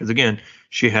what, because again,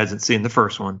 she hasn't seen the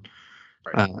first one.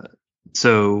 Right.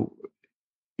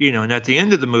 And at the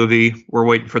end of the movie, we're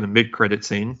waiting for the mid-credit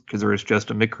scene, because there is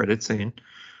just a mid-credit scene.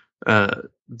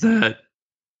 That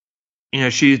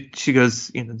she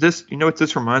goes, this, what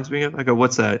this reminds me of? I go,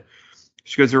 what's that?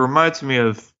 She goes, it reminds me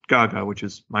of Gaga, which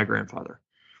is my grandfather.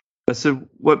 I said,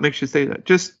 what makes you say that?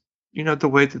 Just, the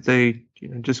way that they,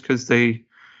 just because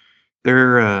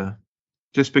they're,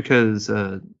 just because,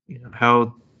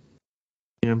 how,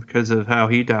 because of how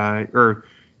he died, or,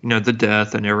 the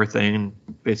death and everything,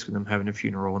 and basically them having a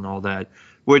funeral and all that,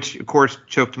 which of course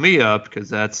choked me up, because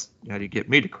that's how you get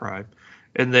me to cry.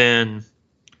 And then,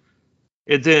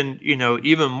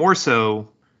 even more so,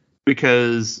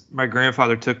 because my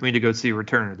grandfather took me to go see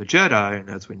Return of the Jedi, and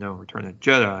as we know, Return of the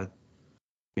Jedi,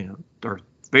 Darth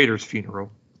Vader's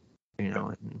funeral,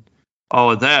 and all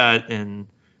of that, and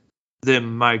then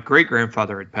my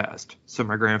great-grandfather had passed, so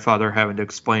my grandfather having to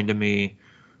explain to me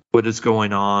what is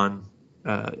going on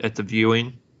at the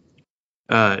viewing,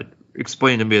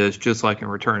 explained to me that it's just like in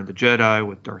Return of the Jedi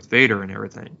with Darth Vader and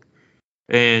everything,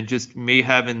 and just me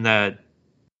having that,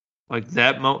 like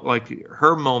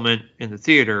her moment in the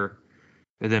theater,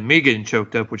 and then me getting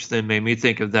choked up, which then made me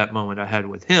think of that moment I had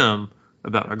with him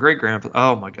about my great grandfather.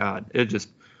 Oh my God.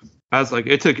 I was like,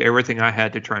 it took everything I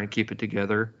had to try and keep it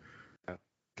together.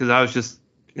 Because I was just,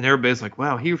 and everybody's like,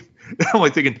 wow, I'm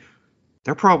like thinking,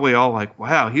 they're probably all like,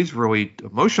 wow, he's really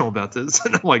emotional about this.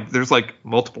 And I'm like, there's like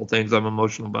multiple things I'm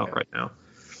emotional about right now.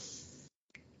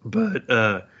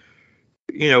 But,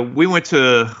 we went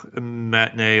to a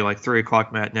matinee, like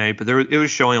 3:00 matinee, but it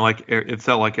was showing it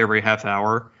felt like every half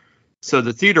hour. So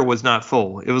the theater was not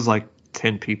full. It was like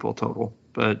 10 people total,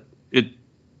 but it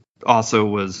also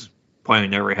was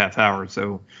playing every half hour.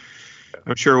 So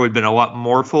I'm sure it would have been a lot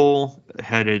more full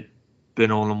had it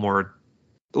been a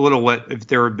little wet, if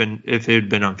it had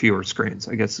been on fewer screens,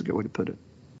 I guess is a good way to put it.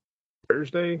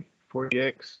 Thursday,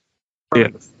 40X.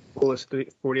 Probably the fullest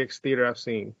 40X theater I've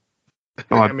seen.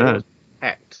 Oh, I bet. It was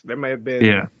packed. There may have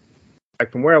been,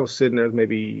 like from where I was sitting, there's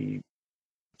maybe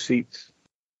seats,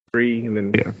 3, and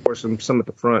then of course some at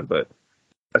the front, but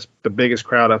that's the biggest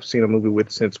crowd I've seen a movie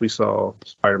with since we saw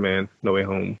Spider-Man No Way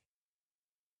Home.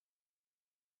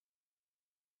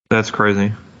 That's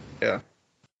crazy. Yeah.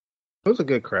 It was a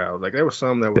good crowd. Like there was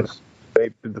some that was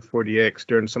they did the 40X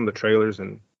during some of the trailers,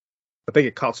 and I think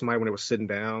it caught somebody when they were sitting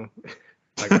down.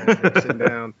 Like sitting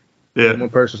down. Yeah. And one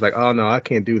person was like, "Oh no, I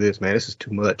can't do this, man. This is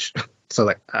too much." So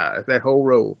like that whole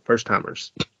row, first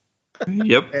timers.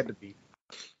 Yep. Had to be.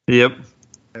 Yep.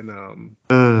 And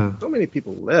so many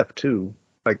people left too.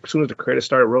 Like as soon as the credits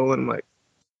started rolling, I'm like,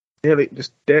 nearly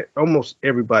just almost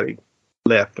everybody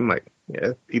left. I'm like,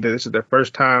 yeah, either this is their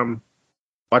first time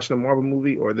watching a Marvel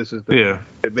movie, or this is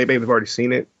they've already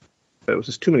seen it. But it was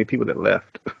just too many people that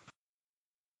left.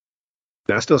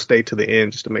 And I still stayed to the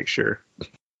end just to make sure,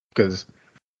 because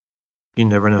you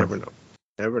never know.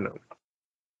 Never know.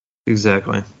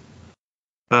 Exactly.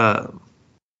 Yeah.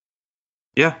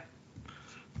 I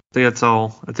think that's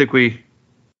all. I think we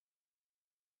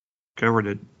covered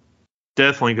it.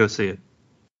 Definitely go see it.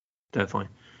 Definitely.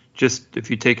 Just if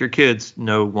you take your kids,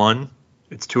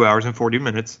 it's 2 hours and 40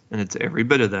 minutes, and it's every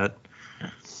bit of that.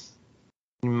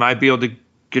 You might be able to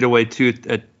get away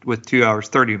with 2 hours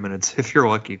 30 minutes if you're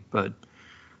lucky, but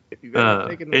you have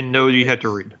to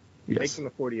read. Yes. Take them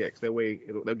to 40X. That way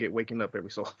they'll get waking up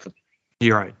every so often.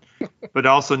 You're right. but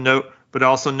also know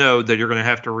that you're going to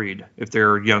have to read if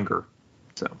they're younger.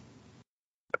 So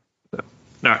all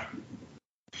right.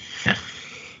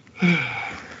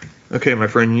 Okay, my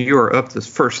friend, you are up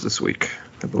this week,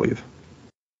 I believe.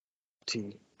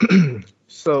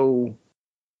 So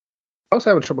I was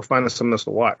having trouble finding something else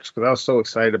to watch because I was so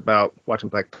excited about watching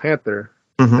Black Panther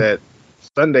that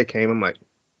Sunday came. I'm like,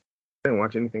 I didn't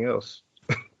watch anything else.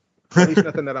 At least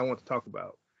nothing that I want to talk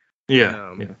about.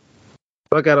 Yeah.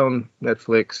 So I got on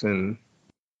Netflix and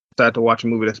decided to watch a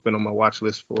movie that's been on my watch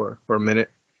list for a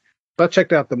minute. So I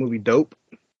checked out the movie Dope.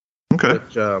 Okay.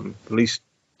 Which released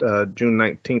June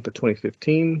 19th of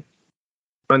 2015.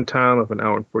 Runtime of 1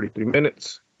 hour and 43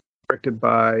 minutes. Directed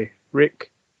by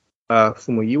Rick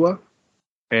Fumiya,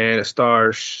 and it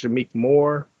stars Shamik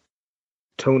Moore,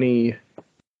 Tony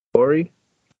Lori,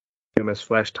 him as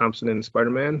Flash Thompson in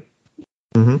Spider-Man.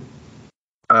 Mm-hmm.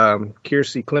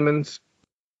 Kiersey Clemens,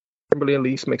 Kimberly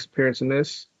Elise makes appearance in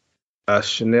this.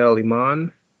 Chanel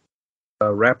Iman,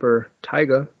 rapper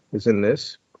Tyga is in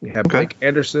this. We have Blake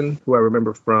Anderson, who I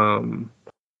remember from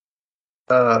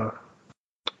the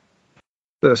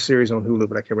series on Hulu,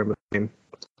 but I can't remember the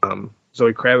name.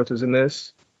 Zoe Kravitz is in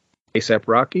this. A$AP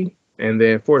Rocky, and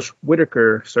then Forrest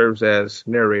Whitaker serves as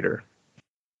narrator.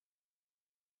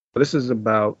 This is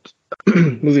about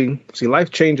movie. See,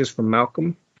 life changes for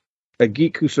Malcolm, a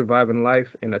geek who survived in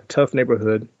life in a tough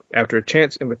neighborhood after a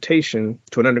chance invitation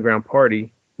to an underground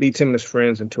party leads him and his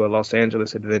friends into a Los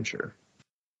Angeles adventure.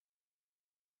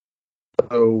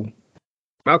 So,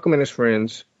 Malcolm and his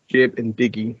friends, Jib and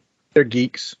Diggy, they're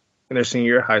geeks in their senior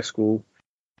year of high school.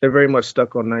 They're very much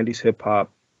stuck on 90s hip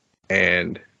hop,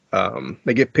 and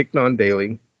they get picked on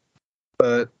daily.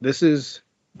 But this is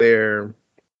their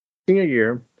senior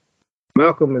year.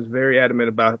 Malcolm is very adamant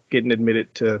about getting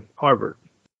admitted to Harvard,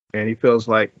 and he feels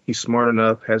like he's smart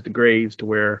enough, has the grades to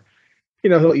where,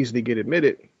 he'll easily get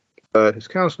admitted. But his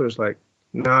counselor's like,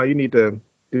 no, you need to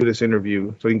do this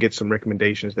interview so he can get some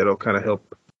recommendations that'll kind of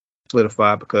help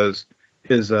solidify, because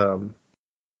his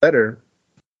letter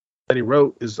that he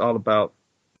wrote is all about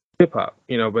hip hop,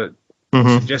 but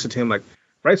suggested to him, like,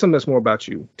 write something that's more about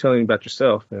you, telling me about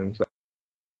yourself. And he's like,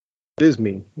 it is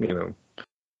me,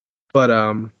 But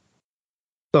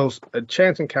so a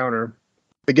chance encounter,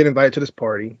 they get invited to this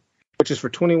party, which is for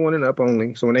 21 and up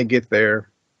only. So when they get there,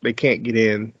 they can't get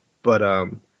in. But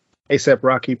A$AP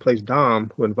Rocky plays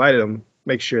Dom, who invited them,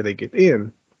 make sure they get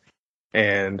in.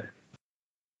 And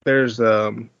there's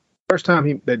first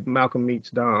time that Malcolm meets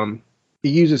Dom, he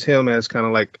uses him as kind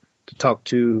of like to talk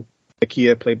to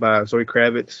Nakia, played by Zoe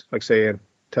Kravitz, like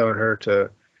telling her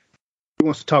he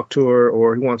wants to talk to her,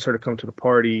 or he wants her to come to the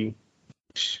party.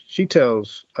 She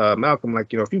tells Malcolm,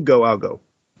 like, if you go, I'll go.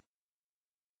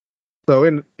 So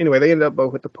anyway, they end up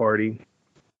both at the party,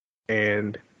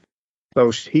 and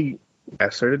so he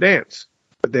asks her to dance.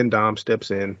 But then Dom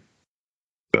steps in,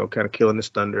 kind of killing his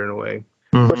thunder in a way.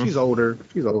 But she's older, a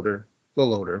little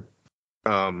older.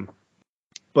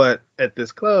 But at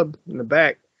this club in the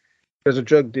back, there's a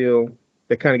drug deal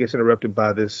that kind of gets interrupted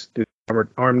by this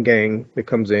armed gang that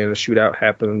comes in. A shootout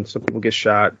happens, some people get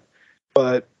shot,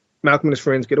 but Malcolm and his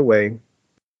friends get away.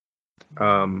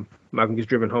 Malcolm gets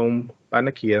driven home by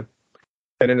Nakia,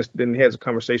 and then he has a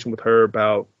conversation with her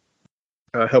about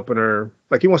helping her.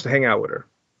 Like, he wants to hang out with her,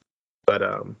 but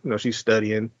she's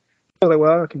studying. I was like,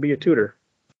 well, I can be your tutor.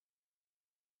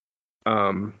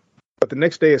 But the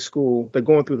next day at school, they're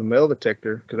going through the metal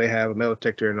detector because they have a metal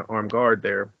detector and an armed guard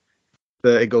there.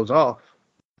 It goes off,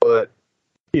 but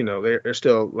they're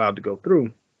still allowed to go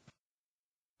through.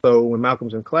 So when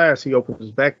Malcolm's in class, he opens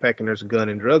his backpack and there's a gun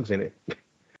and drugs in it.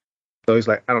 So he's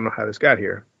like, I don't know how this got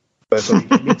here. But so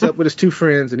he meets up with his two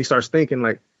friends and he starts thinking,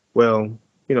 like, well,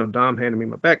 Dom handed me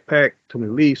my backpack, told me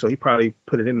to leave, so he probably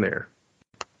put it in there.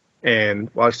 And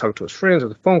while he's talking to his friends,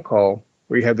 there's a phone call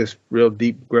where you have this real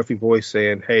deep, gruffy voice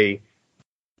saying, hey,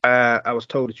 I was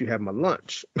told that you have my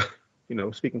lunch.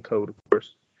 Speaking code, of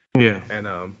course. Yeah.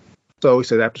 And so he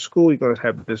says, after school, you're going to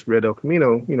have this red El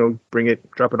Camino, bring it,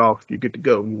 drop it off, you're good to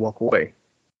go, and you walk away.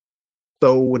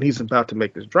 So when he's about to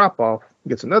make this drop off, he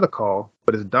gets another call,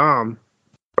 but it's Dom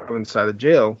inside the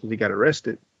jail because he got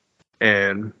arrested,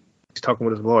 and he's talking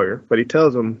with his lawyer, but he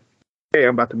tells him, hey,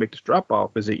 I'm about to make this drop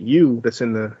off. Is it you that's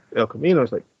in the El Camino?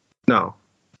 It's like, no.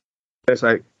 It's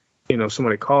like,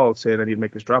 somebody called saying I need to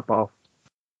make this drop off.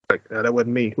 Like, that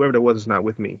wasn't me. Whoever that was is not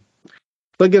with me.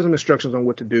 So it gives them instructions on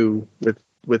what to do with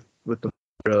the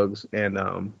drugs, and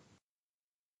of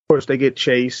course they get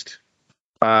chased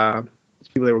by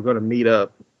people they were going to meet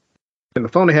up, and the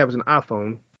phone they have is an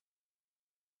iPhone,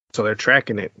 so they're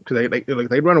tracking it because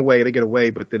they run away, they get away,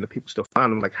 but then the people still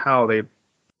find them. Like, how are they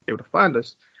able to find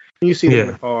us? And you see them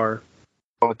in the car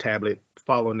on the tablet,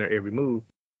 following their every move.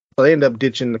 So they end up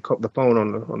ditching the phone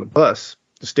on the bus,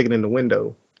 to stick it in the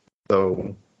window,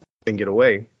 so they can get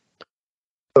away.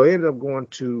 So they ended up going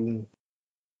to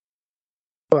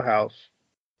a house,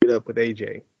 meet up with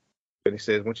AJ. And he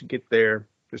says, once you get there,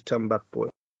 just tell him about the boy.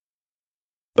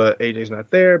 But AJ's not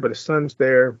there, but his son's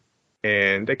there.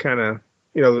 And they kind of,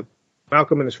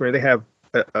 Malcolm and his friend, they have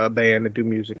a band that do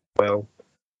music as well.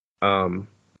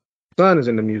 Son is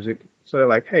into music. So they're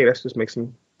like, hey, let's just make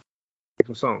some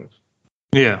songs.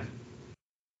 Yeah.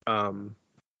 So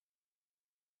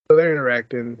they're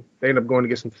interacting. They end up going to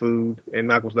get some food, and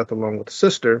Malcolm's left alone with the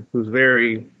sister, who's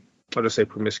very, I'll just say,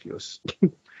 promiscuous.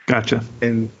 Gotcha.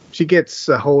 And she gets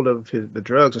a hold of the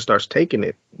drugs and starts taking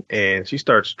it, and she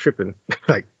starts tripping,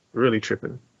 like really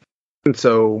tripping. And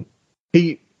so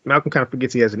Malcolm kind of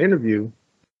forgets he has an interview.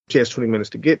 She has 20 minutes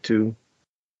to get to,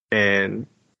 and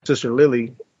Sister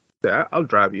Lily said, "I'll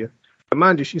drive you." But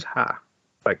mind you, she's high,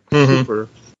 like super.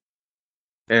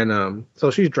 And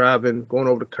so she's driving, going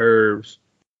over the curves,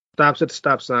 stops at the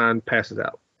stop sign, passes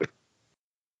out,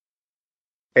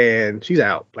 and she's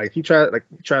out. He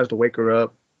tries to wake her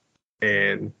up,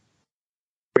 and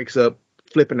wakes up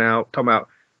flipping out, talking about,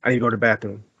 "I need to go to the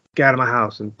bathroom. Get out of my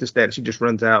house," and this, that. And she just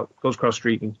runs out, goes across the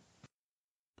street, and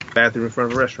bathroom in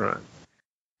front of a restaurant.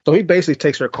 So he basically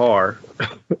takes her car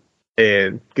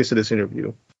and gets to this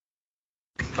interview.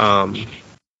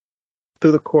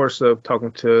 Through the course of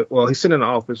talking to, he's sitting in the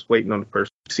office waiting on the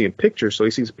person, seeing pictures. So he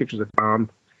sees pictures of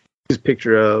Tom, sees a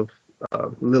picture of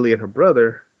Lily and her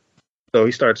brother. So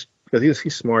he starts, because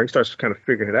he's smart, he starts kind of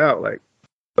figuring it out.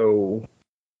 So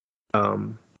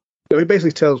he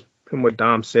basically tells him what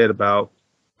Dom said about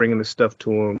bringing the stuff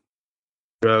to him,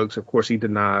 drugs. Of course, he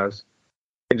denies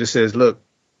and just says, "Look,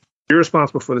 you're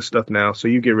responsible for this stuff now, so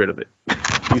you get rid of it.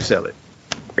 You sell it.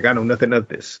 I know nothing of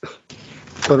this."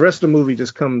 So the rest of the movie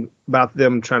just comes about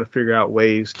them trying to figure out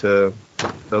ways to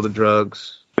sell the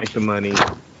drugs, make the money,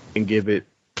 and give it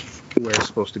to where it's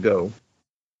supposed to go.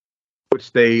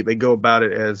 Which they go about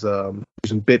it as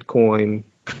using Bitcoin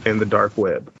and the dark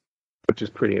web, which is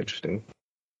pretty interesting.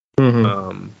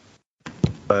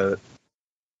 But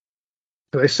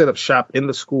they set up shop in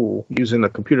the school using a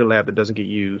computer lab that doesn't get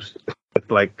used,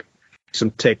 with some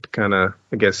tech to kind of,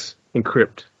 I guess,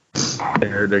 encrypt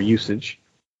their usage.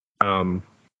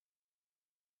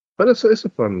 But it's a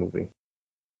fun movie.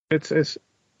 It's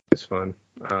fun.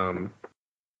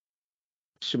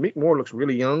 Shameik Moore looks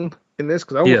really young in this,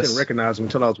 because I almost didn't recognize him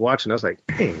until I was watching. I was like,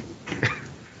 dang.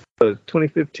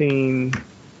 2015. I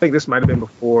think this might have been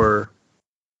before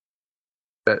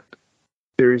that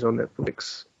series on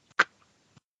Netflix.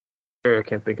 I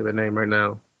can't think of the name right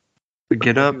now. The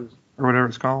Get Up, or whatever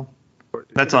it's called.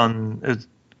 That's on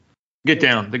Get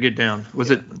Down. The Get Down. Was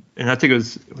it? And I think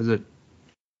was it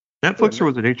Netflix or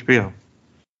was it HBO?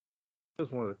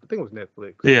 It was I think it was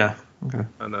Netflix. Yeah. Okay.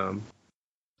 And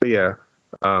but yeah.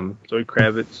 Zoe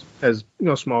Kravitz has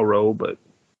a small role, but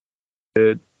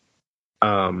good.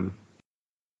 Then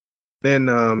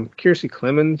Kiersey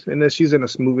Clemons in this. She's in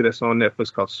this movie that's on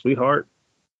Netflix called Sweetheart.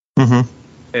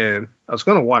 And I was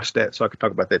gonna watch that so I could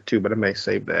talk about that too, but I may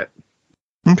save that.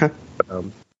 Okay.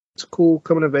 It's a cool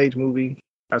coming of age movie.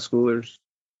 High schoolers,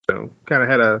 so kind of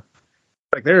had a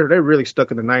they're really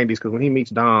stuck in the 90s, because when he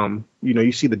meets Dom,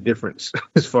 you see the difference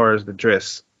as far as the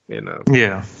dress.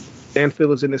 Yeah.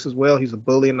 Stanfield is in this as well. He's a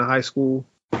bully in the high school,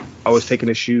 always taking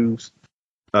his shoes.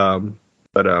 But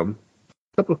a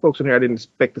couple of folks in here I didn't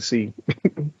expect to see.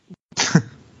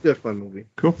 Good fun movie.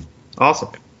 Cool.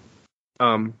 Awesome.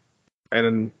 And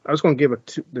then I was going to give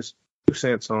this 2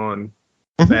 cents on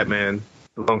Batman: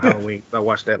 The Long Halloween. I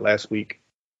watched that last week.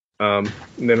 And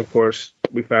then of course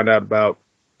we found out about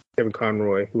Kevin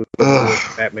Conroy, who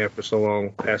was Batman for so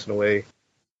long, passing away.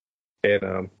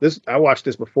 And I watched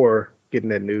this before getting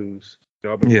that news.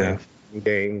 I've been playing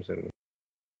games,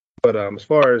 but as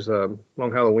far as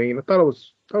Long Halloween, I thought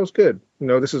it was good.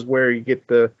 This is where you get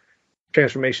the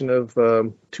transformation of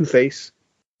Two-Face,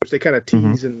 which they kind of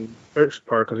tease in the first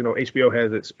part, because HBO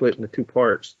has it split into 2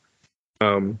 parts.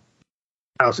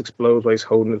 House explodes while he's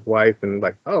holding his wife, and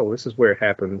this is where it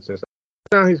happens. And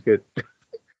no, he's good.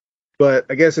 But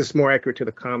I guess it's more accurate to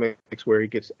the comics, where he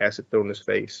gets acid thrown in his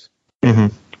face.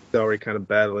 He's already kind of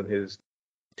battling his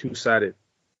two-sided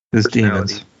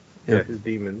demons. Yeah, his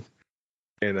demons.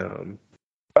 And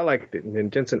I liked it. And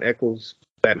then Jensen Ackles,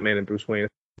 Batman and Bruce Wayne,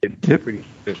 did pretty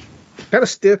good. Kind of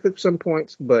stiff at some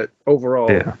points, but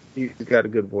overall, he's got a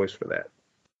good voice for that.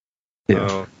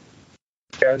 Yeah.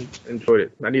 I enjoyed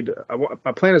it.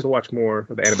 My plan is to watch more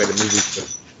of the animated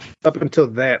movies. But up until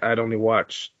that, I'd only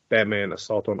watched Batman: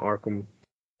 Assault on Arkham.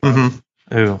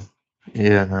 Oh,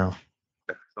 yeah, no.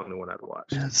 That's the only one I'd watch.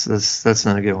 That's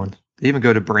not a good one. They even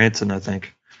go to Branson, I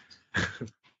think. I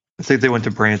think they went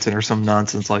to Branson or some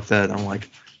nonsense like that. I'm like,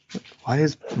 why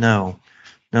is no.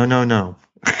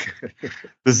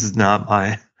 This is not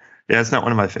my. Yeah, it's not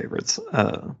one of my favorites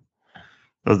of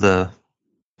the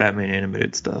Batman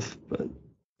animated stuff. But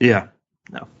yeah,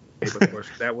 no. But of course,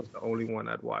 that was the only one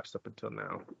I'd watched up until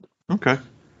now. Okay.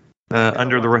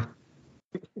 Under the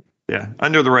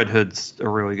Red Hood's a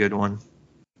really good one.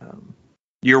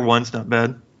 Year One's not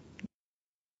bad.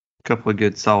 A couple of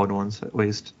good solid ones at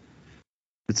least.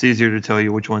 It's easier to tell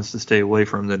you which ones to stay away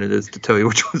from than it is to tell you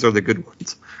which ones are the good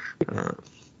ones.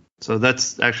 So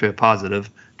that's actually a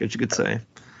positive, I guess you could say.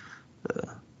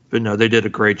 But no, they did a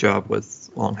great job with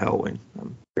Long Halloween.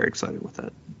 I'm very excited with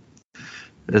that,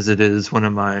 as it is one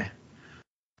of my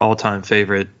all-time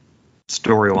favorite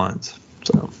storylines.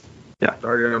 So, yeah.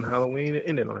 Started on Halloween and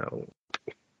ended on Halloween.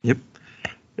 Yep.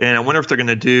 And I wonder if they're going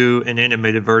to do an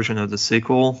animated version of the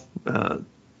sequel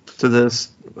to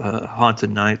this, Haunted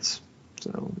Nights.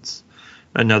 So it's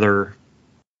another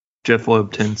Jeff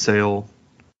Loeb 10-sale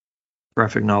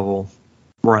graphic novel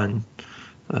run.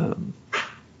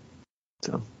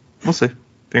 So we'll see.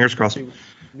 Fingers crossed.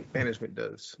 Management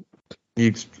does.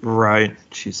 Right.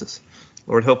 Jesus.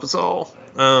 Lord help us all.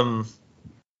 All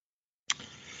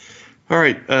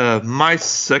right. My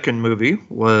second movie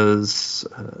was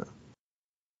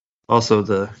also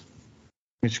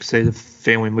you could say the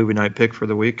family movie night pick for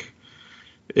the week,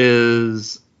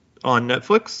 is on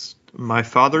Netflix, My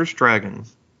Father's Dragon,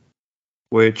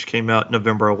 which came out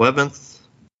November 11th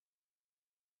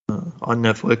on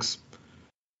Netflix.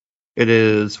 It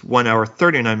is 1 hour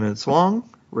 39 minutes long,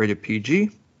 rated PG,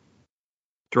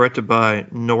 directed by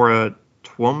Nora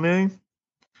Twomey.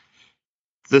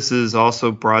 This is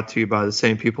also brought to you by the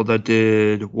same people that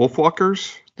did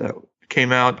Wolfwalkers, that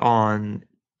came out on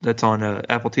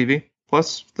Apple TV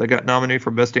Plus, that got nominated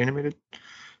for Best Animated,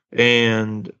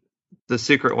 and The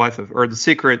Secret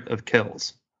of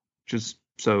Kells, which is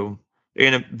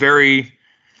in a very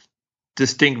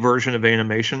distinct version of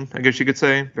animation, I guess you could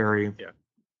say. Very, yeah.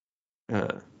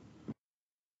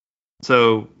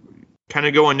 So, kind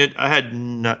of going in, I had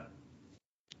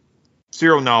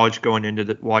zero knowledge going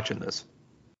into watching this,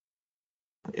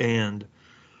 and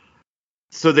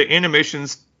so the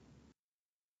animation's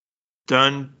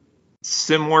done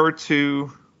similar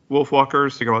to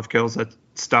Wolfwalkers, Secret Life of Kells, that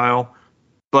style,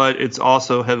 but it's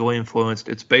also heavily influenced.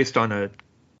 It's based on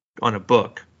a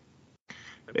book,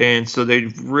 and so they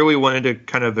really wanted to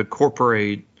kind of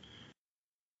incorporate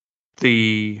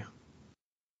the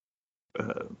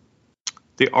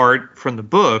art from the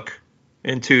book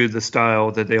into the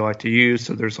style that they like to use.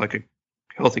 So there's like a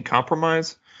healthy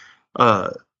compromise.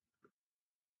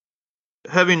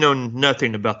 Having known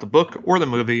nothing about the book or the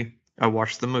movie, I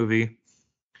watched the movie,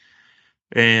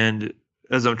 and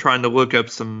as I'm trying to look up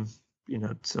some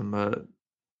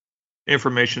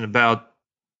information about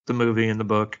the movie and the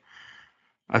book,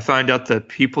 I find out that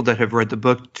people that have read the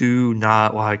book do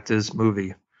not like this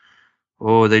movie.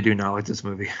 Oh, they do not like this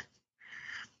movie.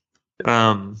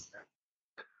 Because,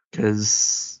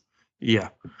 yeah.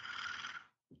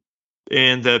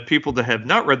 And the people that have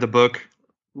not read the book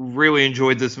really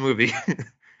enjoyed this movie.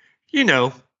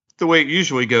 The way it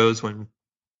usually goes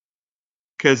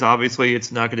because obviously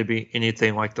it's not going to be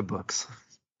anything like the books,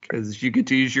 because you get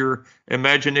to use your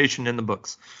imagination in the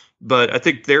books. But I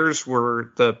think theirs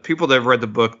were the people that have read the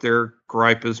book, their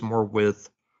gripe is more with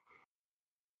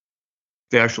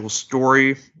the actual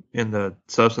story, and the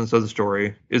substance of the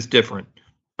story is different.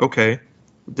 Okay,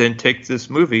 then take this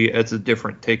movie as a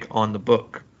different take on the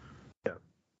book. Yeah.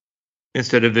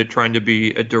 Instead of it trying to be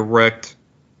a direct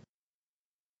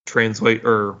translate,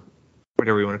 or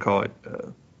whatever you want to call it,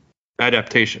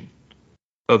 adaptation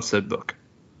of said book.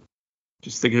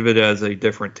 Just think of it as a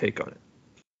different take on it.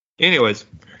 Anyways,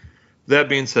 that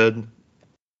being said,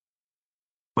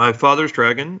 My Father's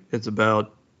Dragon is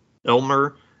about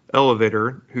Elmer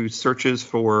Elevator, who searches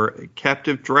for a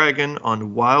captive dragon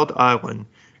on Wild Island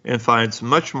and finds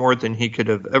much more than he could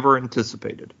have ever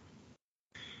anticipated.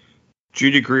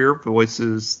 Judy Greer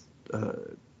voices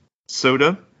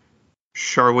Soda.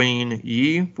 Charlene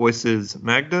Yee voices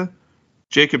Magda.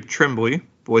 Jacob Tremblay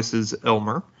voices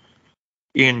Elmer.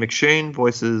 Ian McShane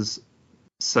voices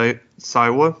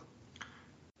Siwa.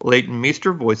 Leighton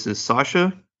Meester voices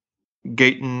Sasha.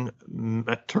 Gaten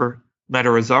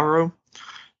Matarazzo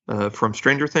from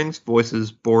Stranger Things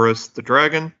voices Boris the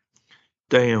Dragon.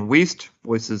 Diane Wiest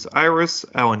voices Iris.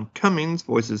 Alan Cummings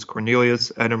voices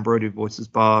Cornelius. Adam Brody voices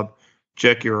Bob.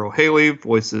 Jackie Earle Haley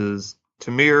voices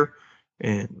Tamir.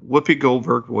 And Whoopi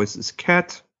Goldberg voices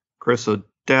Kat. Chris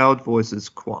O'Dowd voices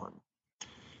Quan.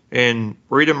 And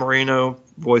Rita Moreno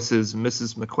voices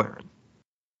Mrs. McLaren.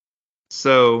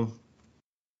 So,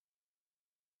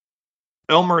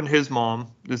 Elmer and his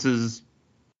mom, this is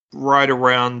right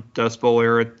around Dust Bowl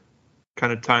era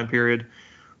kind of time period,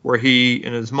 where he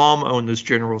and his mom own this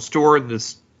general store in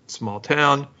this small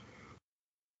town.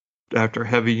 After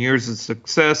having years of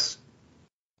success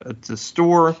at the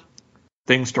store,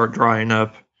 things start drying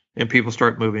up and people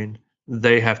start moving.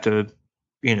 They have to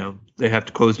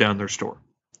close down their store.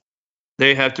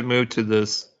 They have to move to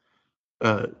this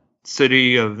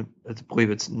city of, I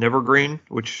believe it's Nevergreen,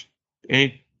 which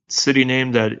any city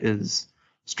name that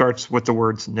starts with the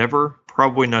words never,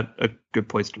 probably not a good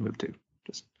place to move to.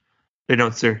 Just they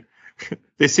don't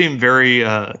they seem very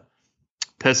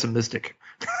pessimistic.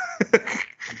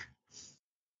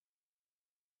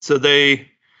 So they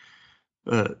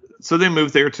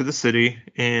move there to the city,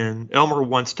 and Elmer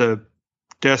wants to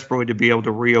desperately to be able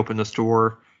to reopen the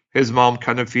store. His mom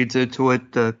kind of feeds into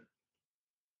it to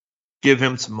give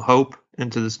him some hope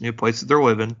into this new place that they're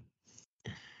living,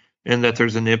 and that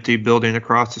there's an empty building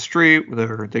across the street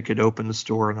where they could open the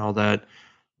store and all that.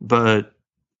 But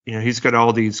he's got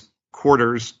all these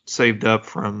quarters saved up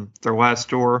from their last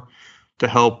store to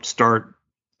help start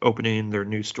opening their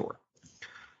new store.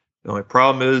 The only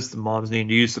problem is the moms need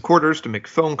to use the quarters to make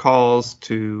phone calls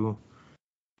to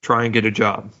try and get a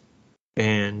job.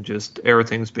 And just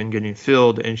everything's been getting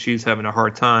filled, and she's having a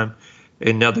hard time.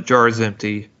 And now the jar is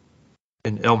empty,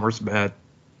 and Elmer's mad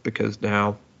because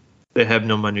now they have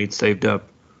no money saved up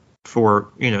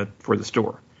for the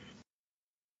store.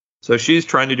 So she's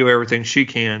trying to do everything she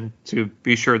can to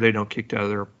be sure they don't kicked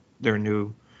out of their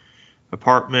new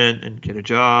apartment and get a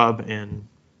job and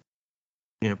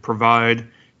provide.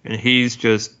 And he's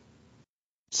just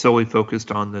solely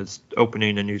focused on this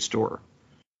opening a new store.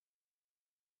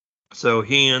 So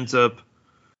he ends up,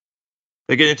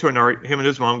 him and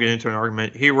his mom get into an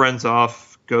argument. He runs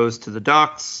off, goes to the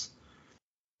docks.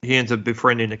 He ends up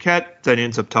befriending a cat that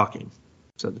ends up talking.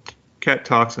 So the cat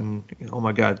talks, and oh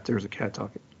my God, there's a cat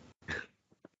talking.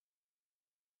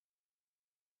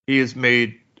 He is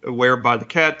made aware by the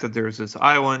cat that there's this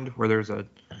island where there's a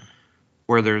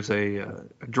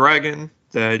dragon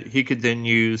that he could then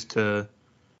use to,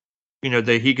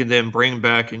 that he could then bring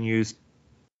back and use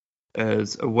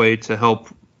as a way to help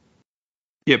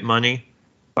get money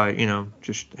by,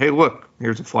 just, hey, look,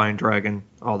 here's a flying dragon,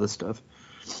 all this stuff.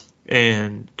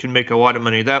 And can make a lot of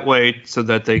money that way so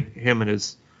that him and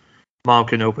his mom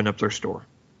can open up their store.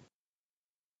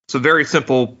 It's a very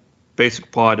simple,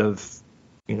 basic plot of,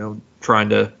 trying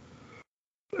to,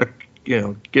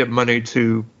 get money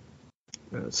to,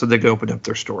 so they can open up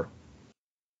their store.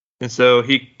 And so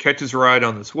he catches a ride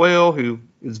on this whale who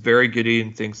is very giddy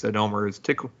and thinks that Elmer is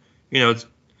tickled.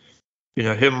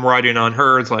 Him riding on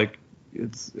her is like,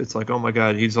 it's like, oh my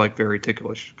God, he's like very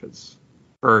ticklish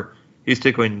or he's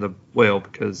tickling the whale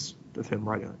because of him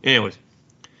riding on it. Anyways.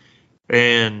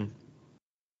 And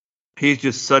he's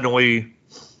just suddenly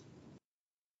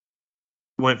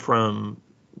went from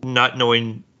not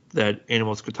knowing that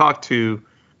animals could talk to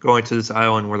going to this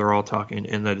island where they're all talking,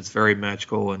 and that it's very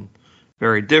magical and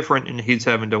very different, and he's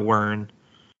having to learn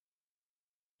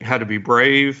how to be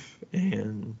brave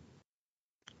and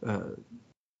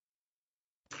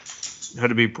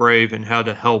how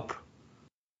to help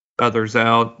others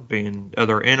out, being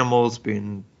other animals,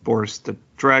 being Boris the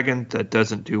dragon that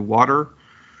doesn't do water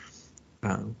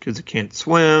because it can't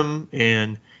swim,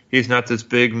 and he's not this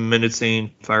big menacing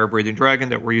fire-breathing dragon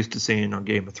that we're used to seeing on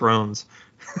Game of Thrones.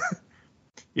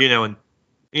 and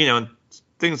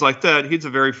things like that. He's a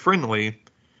very friendly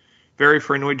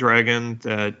dragon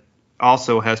that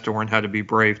also has to learn how to be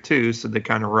brave too. So they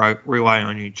kind of rely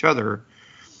on each other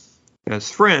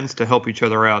as friends to help each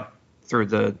other out through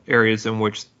the areas in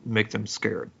which make them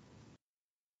scared.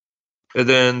 And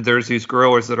then there's these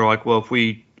gorillas that are like, well, if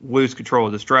we lose control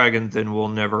of this dragon, then we'll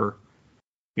never,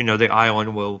 the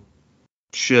island will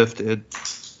shift.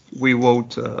 We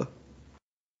won't,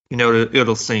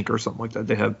 it'll sink or something like that.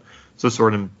 They have some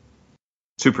sort of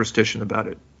superstition about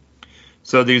it.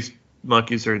 So these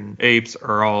monkeys and apes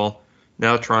are all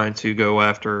now trying to go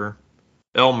after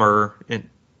Elmer, and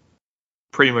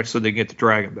pretty much so they get the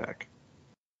dragon back.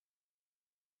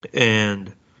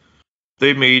 And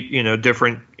they meet,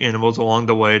 different animals along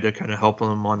the way to kind of help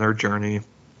them on their journey.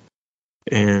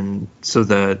 And so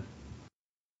that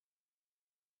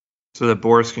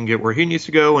Boris can get where he needs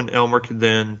to go, and Elmer can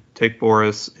then take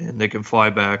Boris, and they can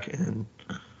fly back and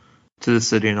to the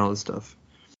city and all this stuff.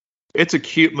 It's a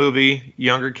cute movie.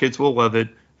 Younger kids will love it.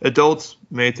 Adults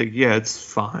may think, yeah, it's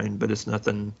fine, but it's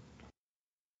nothing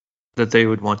that they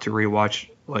would want to rewatch.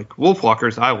 Like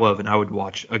Wolfwalkers, I love, and I would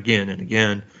watch again and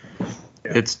again.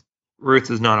 Yeah.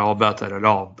 Ruth is not all about that at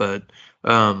all, but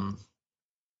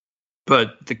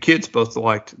the kids both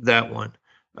liked that one.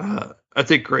 I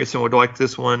think Grayson would like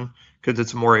this one because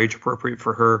it's more age appropriate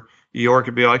for her. York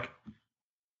could be like,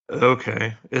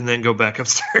 okay, and then go back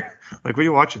upstairs. Like, what are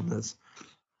you watching this?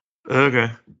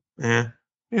 Okay, yeah,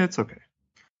 it's okay,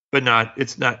 but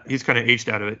it's not. He's kind of aged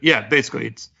out of it. Yeah, basically,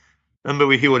 it's a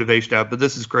movie he would have aged out, but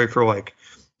this is great for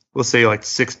we'll say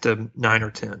 6 to 9 or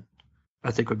 10.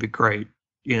 I think would be great.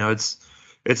 It's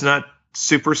not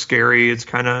super scary. It's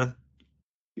kind of,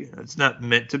 it's not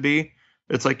meant to be.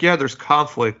 It's like, yeah, there's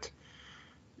conflict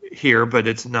here, but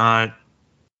it's not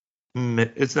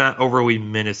it's not overly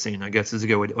menacing, I guess is a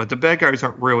good way. Like the bad guys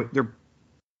aren't really.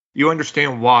 You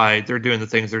understand why they're doing the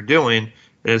things they're doing,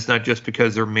 and it's not just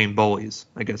because they're mean bullies.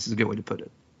 I guess is a good way to put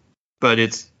it. But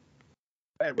it's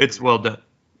well done.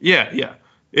 Yeah, yeah,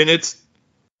 and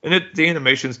the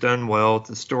animation's done well.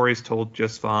 The story's told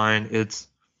just fine.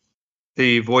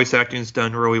 The voice acting's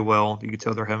done really well. You can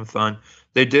tell they're having fun.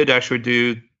 They did actually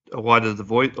do a lot of the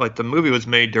voice, like the movie was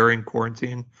made during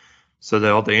quarantine, so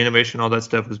that all the animation, all that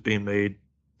stuff was being made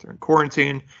during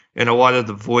quarantine, and a lot of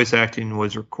the voice acting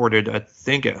was recorded, I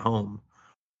think, at home.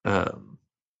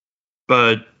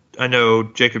 But I know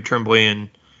Jacob Tremblay and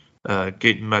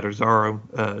Gaten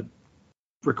Matarazzo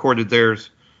recorded theirs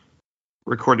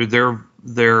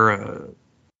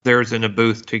in a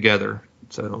booth together,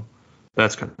 so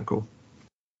that's kind of cool.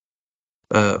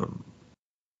 But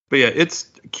yeah, it's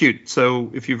cute.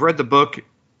 So if you've read the book,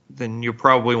 then you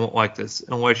probably won't like this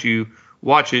unless you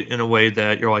watch it in a way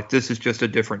that you're like, this is just a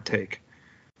different take.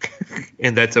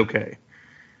 And that's okay.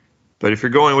 But if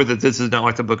you're going with it, this is not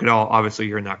like the book at all, obviously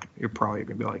you're probably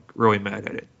going to be like really mad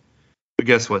at it. But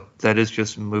guess what? That is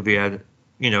just movie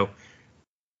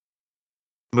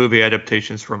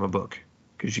adaptations from a book,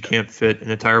 because you can't fit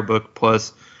an entire book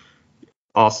plus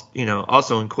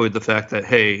also include the fact that,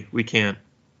 hey,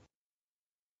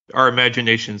 our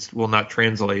imaginations will not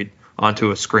translate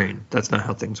onto a screen. That's not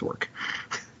how things work.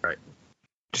 Right.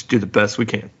 Just do the best we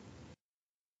can.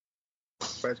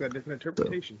 Everybody's got different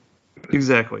interpretation.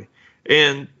 Exactly.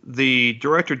 And the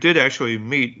director did actually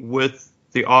meet with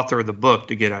the author of the book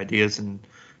to get ideas and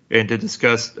to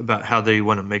discuss about how they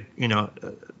want to make,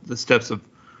 the steps of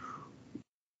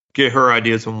get her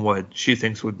ideas on what she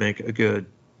thinks would make a good,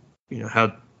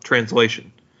 how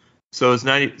translation. So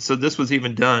this was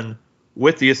even done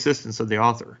with the assistance of the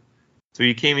author. So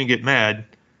you can't even get mad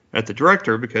at the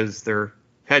director because they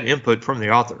had input from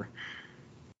the author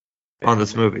on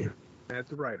this movie. That's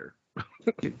the writer.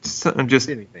 Just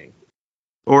anything.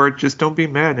 Or just don't be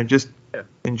mad and just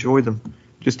enjoy them.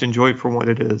 Just enjoy it for what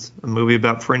it is. A movie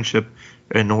about friendship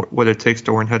and what it takes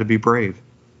to learn how to be brave.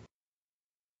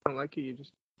 I don't like it, you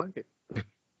just like it.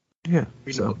 Yeah.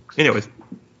 So, anyways.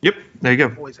 Yep, there you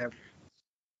go. Always have.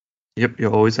 Yep,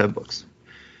 you'll always have books.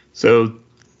 So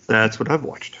that's what I've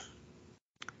watched.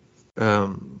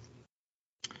 So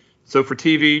for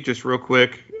TV, just real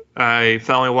quick, I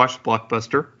finally watched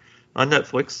Blockbuster on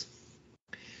Netflix.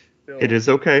 It is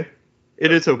okay.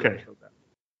 It is okay.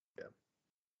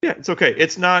 Yeah, it's okay.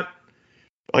 It's not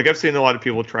like I've seen a lot of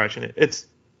people trashing it. It's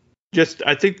just,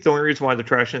 I think the only reason why they're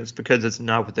trashing it is because it's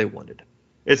not what they wanted.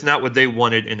 It's not what they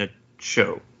wanted in a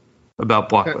show about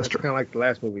Blockbuster. It's kind of like the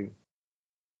last movie.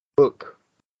 Book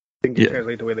didn't get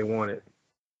translated the way they wanted.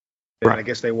 And right. I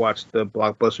guess they watched the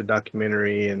Blockbuster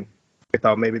documentary and they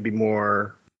thought maybe it'd be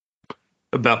more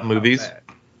about movies.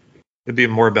 It'd be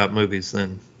more about movies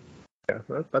than. Yeah,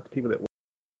 that's about the people that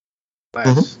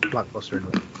last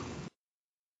Blockbuster.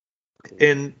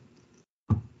 And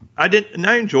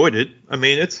I enjoyed it. I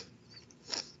mean,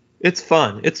 it's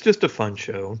fun. It's just a fun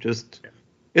show.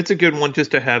 It's a good one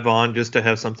just to have on, just to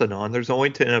have something on. There's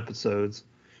only 10 episodes.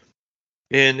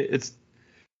 And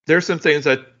there's some things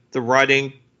that the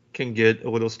writing can get a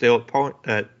little stale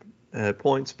at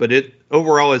points, but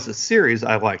overall as a series,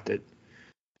 I liked it.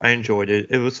 I enjoyed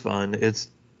it. It was fun. It's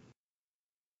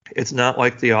not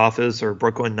like The Office or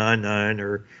Brooklyn Nine-Nine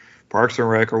or Parks and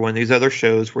Rec or one of these other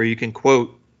shows where you can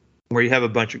quote, where you have a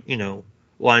bunch of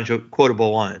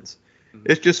quotable lines. Mm-hmm.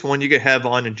 It's just one you can have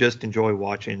on and just enjoy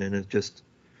watching, and it's just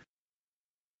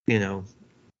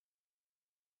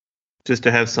just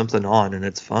to have something on, and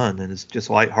it's fun, and it's just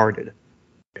lighthearted.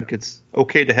 I think it's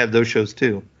okay to have those shows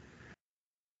too.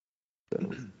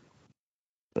 So,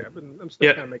 I'm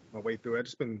still kind of making my way through it. I've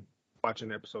just been watching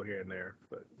an episode here and there,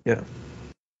 but yeah,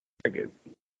 I get it.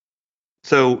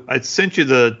 So I sent you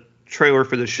the trailer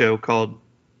for the show called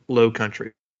Low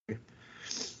Country,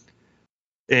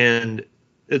 and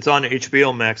it's on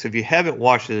HBO Max. If you haven't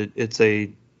watched it, it's I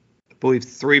believe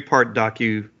 3-part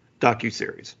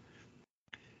docu-series.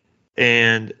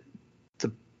 And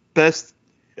the best,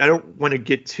 I don't want to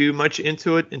get too much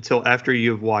into it until after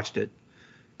you've watched it.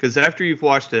 Because after you've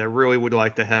watched it, I really would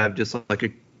like to have just like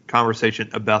a conversation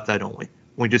about that only.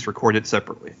 We just record it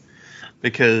separately.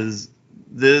 Because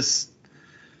this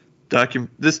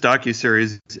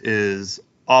docu-series is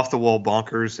off the wall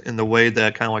bonkers in the way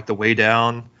that kind of like The Way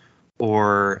Down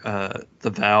or The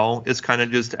Vow is kind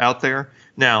of just out there.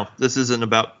 Now, this isn't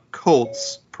about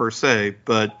cults per se,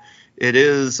 but it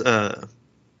is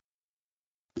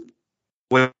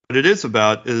what it is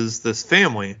about is this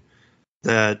family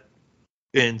that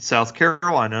in South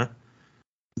Carolina,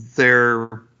 they're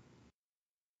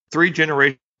 3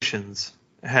 generations politicians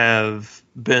have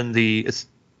been the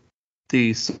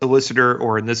solicitor,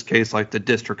 or in this case, like the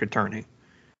district attorney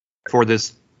for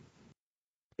this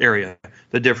area.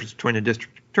 The difference between a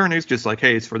district attorney is just like,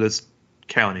 hey, it's for this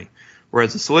county,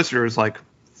 whereas the solicitor is like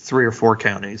 3 or 4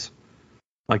 counties.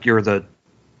 Like you're the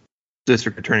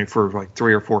district attorney for like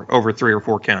over 3 or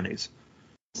 4 counties.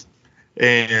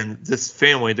 And this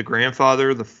family, the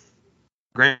grandfather, the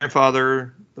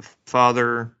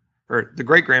father, or the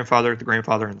great grandfather, the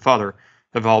grandfather, and the father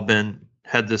have all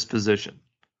had this position.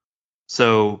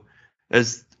 So,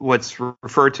 as what's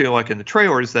referred to like in the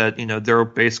trailers, that they're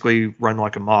basically run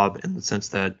like a mob in the sense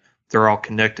that they're all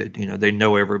connected. They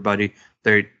know everybody.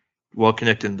 They're well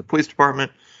connected in the police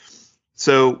department.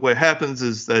 So what happens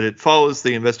is that it follows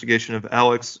the investigation of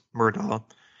Alex Murdaugh,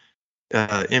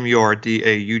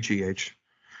 Murdaugh,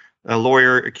 a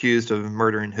lawyer accused of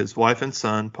murdering his wife and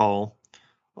son, Paul,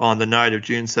 on the night of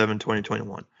June 7,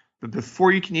 2021. But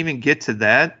before you can even get to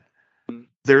that,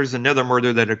 there's another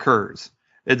murder that occurs.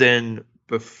 And then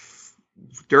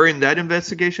during that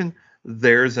investigation,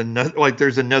 there's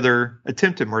another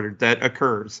attempted murder that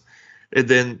occurs. And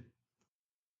then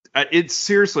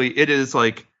it is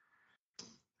like,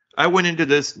 I went into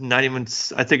this not even,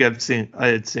 I think I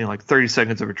had seen like 30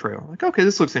 seconds of a trailer. Like, okay,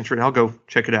 this looks interesting. I'll go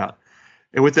check it out.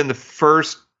 And within the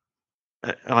first,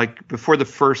 before the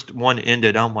first one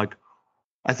ended, I'm like,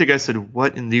 I think I said,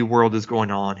 what in the world is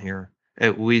going on here?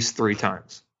 At least 3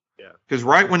 times. Yeah. Because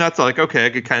right when I thought, like, okay,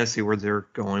 I could kind of see where they're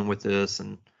going with this.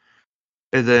 And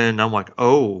then I'm like,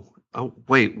 oh,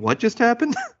 wait, what just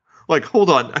happened? Like, hold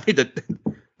on. I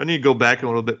need to go back a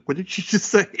little bit. What did you just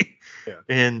say? Yeah.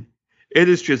 And it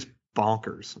is just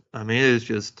bonkers. I mean,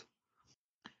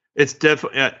 it's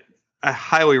definitely, I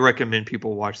highly recommend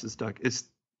people watch this doc. It's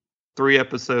 3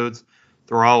 episodes.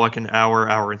 They're all like an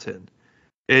hour and 10.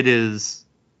 It is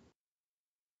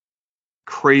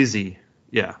crazy.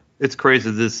 Yeah, it's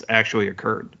crazy this actually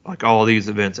occurred. Like all of these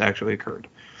events actually occurred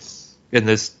in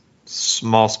this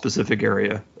small specific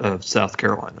area of South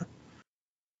Carolina.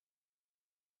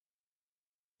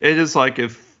 It is like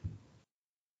if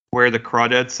Where the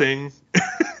Crawdads Sing,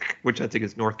 which I think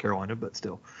is North Carolina, but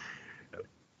still.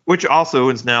 Which also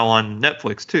is now on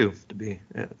Netflix too, to be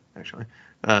actually.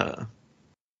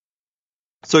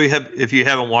 So if you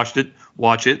haven't watched it,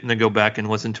 watch it, and then go back and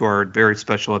listen to our very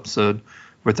special episode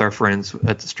with our friends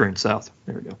at the Strange South.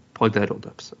 There we go. Plug that old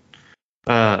episode.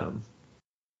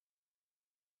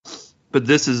 But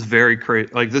this is very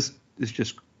crazy. Like, this is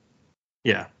just,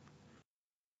 yeah.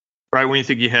 Right when you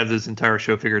think you have this entire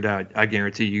show figured out, I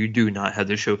guarantee you do not have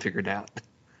this show figured out.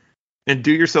 And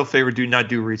do yourself a favor, do not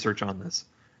do research on this.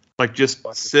 Like, just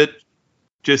sit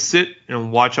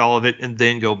and watch all of it, and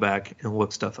then go back and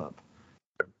look stuff up.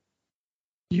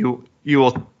 You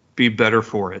will be better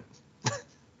for it.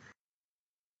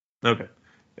 Okay.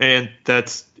 And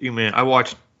that's, man, I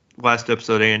watched last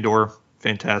episode, Andor.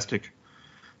 Fantastic.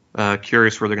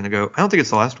 Curious where they're going to go. I don't think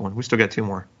it's the last one. We still got 2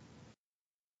 more.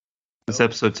 It's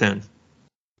episode 10.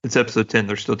 It's episode 10.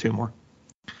 There's still 2 more.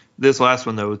 This last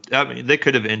one, though, I mean, they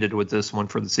could have ended with this one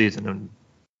for the season, and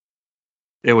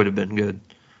it would have been good.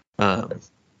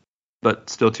 But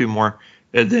still 2 more.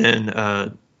 And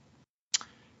then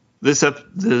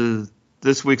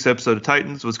this week's episode of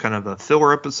Titans was kind of a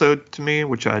filler episode to me,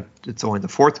 which it's only the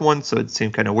 4th one, so it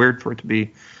seemed kind of weird for it to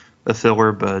be a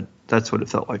filler, but that's what it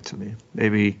felt like to me.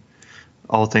 Maybe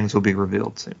all things will be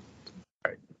revealed soon.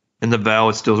 Right. And the vow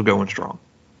is still going strong.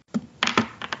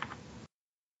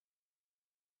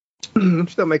 I'm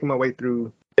still making my way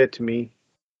through Dead to Me.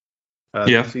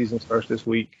 The season starts this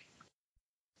week.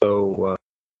 So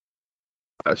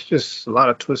it's just a lot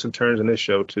of twists and turns in this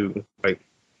show, too. Like,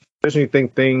 especially when you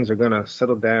think things are going to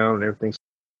settle down and everything's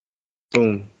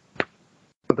boom.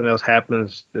 Something else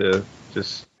happens to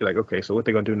just be like, okay, so what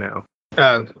they going to do now?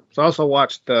 So I also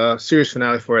watched the series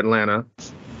finale for Atlanta.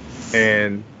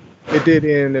 And it did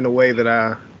end in a way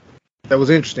that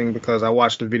was interesting, because I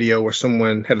watched a video where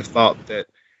someone had a thought that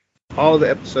all the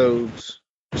episodes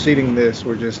preceding this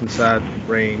were just inside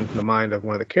the mind of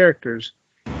one of the characters.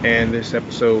 And this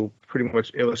episode pretty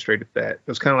much illustrated that. It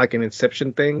was kind of like an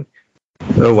Inception thing.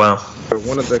 Oh, wow. Where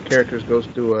one of the characters goes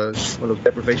through one of those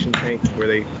deprivation tanks where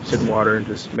they sit in water and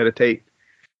just meditate.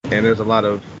 And there's a lot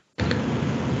of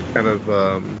kind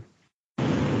of,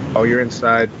 you're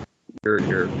inside your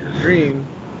dream,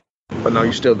 but no,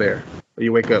 you're still there. Or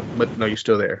you wake up, but no, you're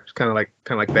still there. It's kind of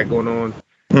like that going on.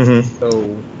 Mm-hmm.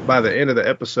 So by the end of the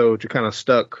episode, you're kind of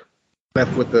stuck,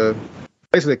 left with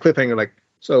basically a cliffhanger. Like,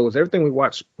 so was everything we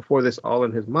watched before this all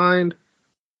in his mind,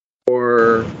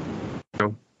 or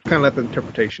kind of left with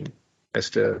interpretation as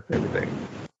to everything?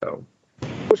 So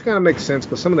Which kind of makes sense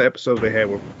because some of the episodes they had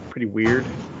were pretty weird.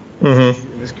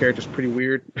 Mm-hmm. And this character's pretty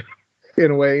weird in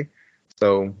a way.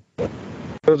 So it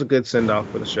was a good send off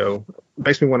for the show.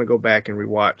 Makes me want to go back and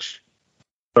rewatch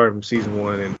starting from season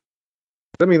 1. And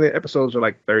I mean, the episodes are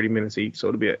like 30 minutes each, so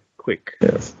it'll be a quick.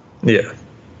 Yes. Yeah.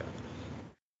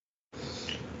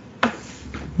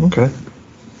 Okay.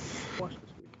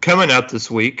 Coming out this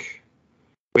week,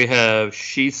 we have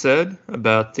She Said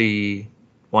about the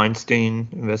Weinstein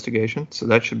investigation, so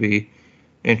that should be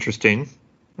interesting.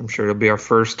 I'm sure it'll be our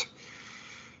first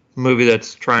movie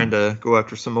that's trying to go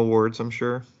after some awards, I'm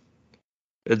sure.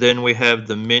 And then we have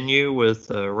The Menu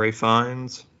with Ray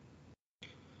Fiennes.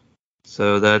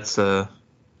 So that'll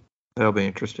be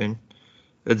interesting.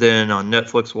 And then on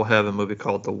Netflix we'll have a movie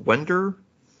called The Wender.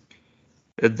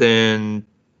 And then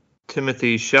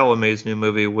Timothy Chalamet's new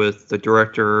movie with the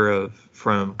director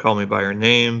from Call Me by Your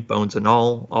Name, Bones and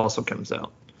All, also comes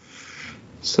out.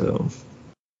 So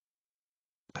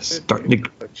starting to.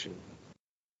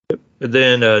 And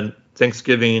then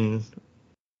Thanksgiving.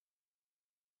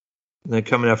 And then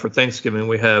coming out for Thanksgiving,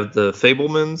 we have The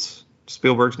Fabelmans,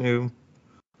 Spielberg's new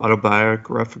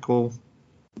autobiographical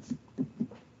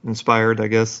inspired, I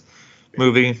guess,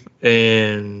 movie,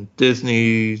 and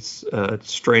Disney's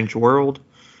Strange World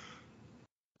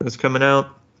is coming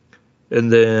out,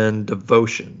 and then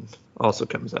Devotion also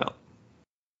comes out.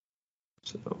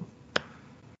 So,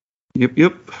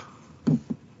 yep.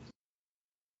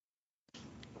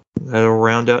 That'll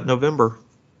round out November.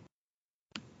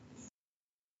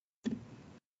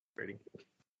 Ready.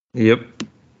 Yep.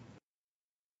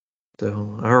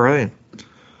 So, all right.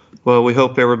 Well, we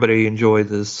hope everybody enjoyed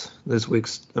this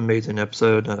week's amazing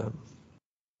episode. Be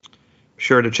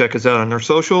sure to check us out on our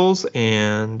socials,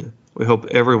 and we hope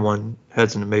everyone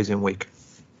has an amazing week.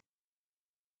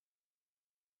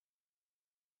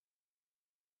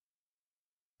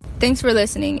 Thanks for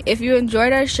listening. If you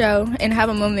enjoyed our show and have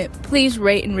a moment, please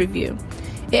rate and review.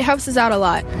 It helps us out a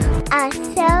lot.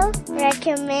 Also,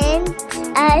 recommend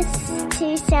us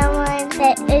to someone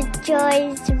that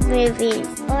enjoys movies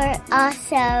or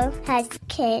also has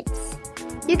kids.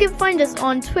 You can find us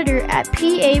on Twitter at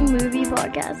PA Movie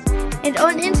Podcast and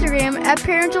on Instagram at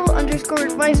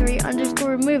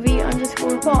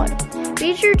parental_advisory_movie_pod.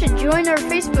 Be sure to join our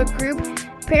Facebook group,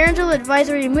 Parental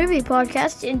Advisory Movie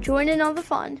Podcast, and join in on the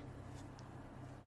fun.